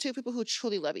 But those are 2 people who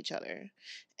truly love each other,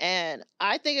 and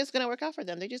I think it's gonna work out for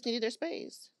them. They just needed their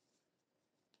space.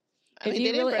 I'm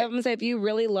gonna say, if you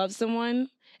really love someone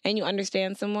and you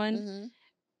understand someone, Mm-hmm.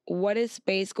 what is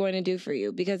space going to do for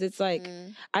you? Because it's like,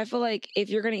 I feel like if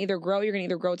you're gonna either grow, you're gonna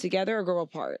either grow together or grow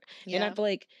apart. Yeah. And I feel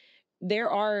like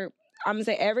I'm gonna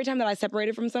say every time that I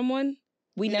separated from someone,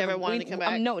 we You never wanted to come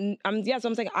back? So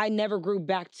I'm saying I never grew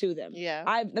back to them. Yeah.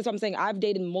 That's what I'm saying. I've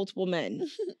dated multiple men.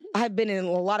 I've been in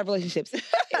a lot of relationships.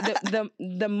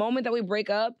 the moment that we break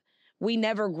up, we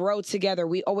never grow together.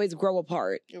 We always grow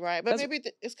apart. You're right, but That's- maybe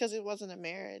it's because it wasn't a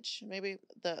marriage. Maybe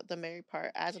the married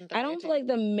part adds into. I don't feel like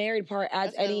the married part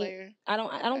adds another any. layer. I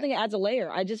don't Okay. think it adds a layer.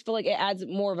 I just feel like it adds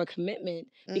more of a commitment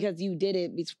because you did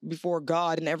it before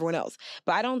God and everyone else.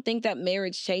 But I don't think that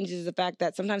marriage changes the fact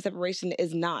that sometimes separation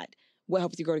is not what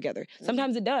helps you grow together.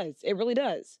 Sometimes it does. It really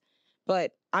does.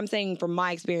 But I'm saying from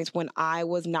my experience, when I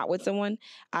was not with someone,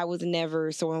 I was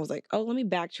never someone who was like, oh, let me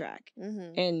backtrack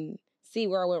Mm-hmm. and see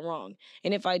where I went wrong.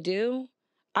 And if I do,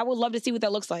 I would love to see what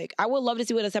that looks like. I would love to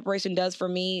see what a separation does for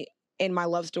me in my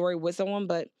love story with someone,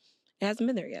 but it hasn't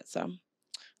been there yet. So,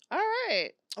 All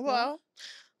right. Well,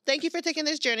 thank you for taking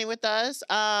this journey with us.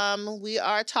 We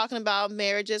are talking about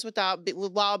marriages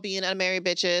while being unmarried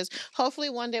bitches. Hopefully,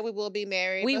 one day we will be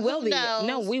married. we but will who be. knows?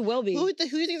 No, we will be. Who do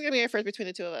you think is gonna be here first between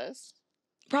the 2 of us?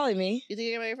 Probably me. You think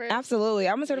you get married first? Absolutely.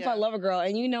 I'm a certified Yeah. lover girl.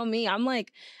 And you know me, I'm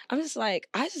just like,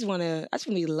 I just wanna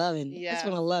be loving. I just Yeah.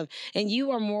 wanna love. And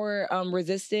you are more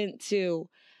resistant to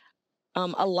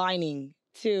aligning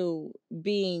to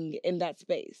being in that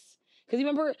space. Because you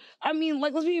remember, I mean,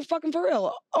 like, let's be fucking for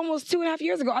real. Almost 2.5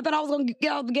 years ago, I thought I was going to get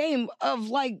out of the game of,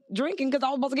 like, drinking because I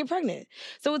was about to get pregnant.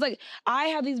 So it's like, I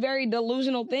have these very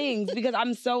delusional things because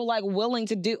I'm so, like, willing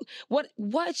to do what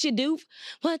you do,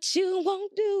 what you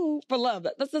won't do for love.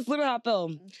 That's literally how I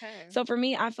feel. Okay. So for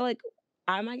me, I feel like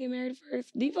I might get married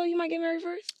first. Do you feel you might get married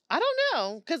first? I don't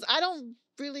know, because I don't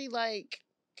really, like,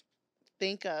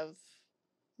 think of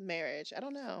marriage. I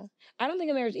don't know. I don't think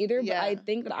of marriage either, but I Yeah.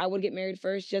 think that I would get married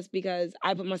first just because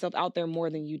I put myself out there more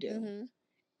than you do. Mm-hmm.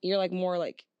 You're like more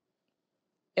like,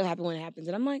 it'll happen when it happens.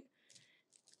 And I'm like,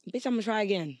 bitch, I'm gonna try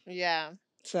again. Yeah.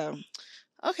 So,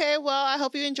 Okay, well, I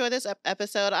hope you enjoyed this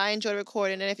episode. I enjoyed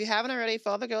recording. And if you haven't already,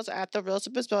 follow the girls at The Real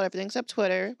Sip and Spill Everything except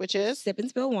Twitter, which is... Sip and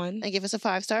Spill 1. And give us a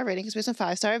 5-star rating because we're some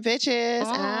 5-star bitches.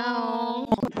 Aw.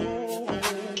 Ow.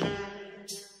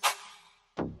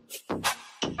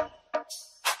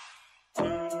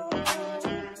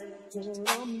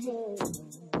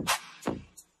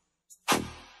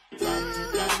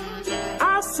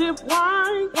 I sip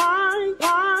wine, wine,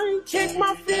 wine. Kick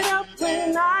my feet up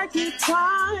when I get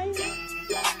time.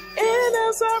 And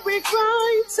as I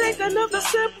recline, take another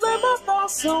sip, let my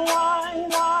thoughts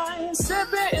unwind, wine. Sip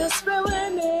it and spill it.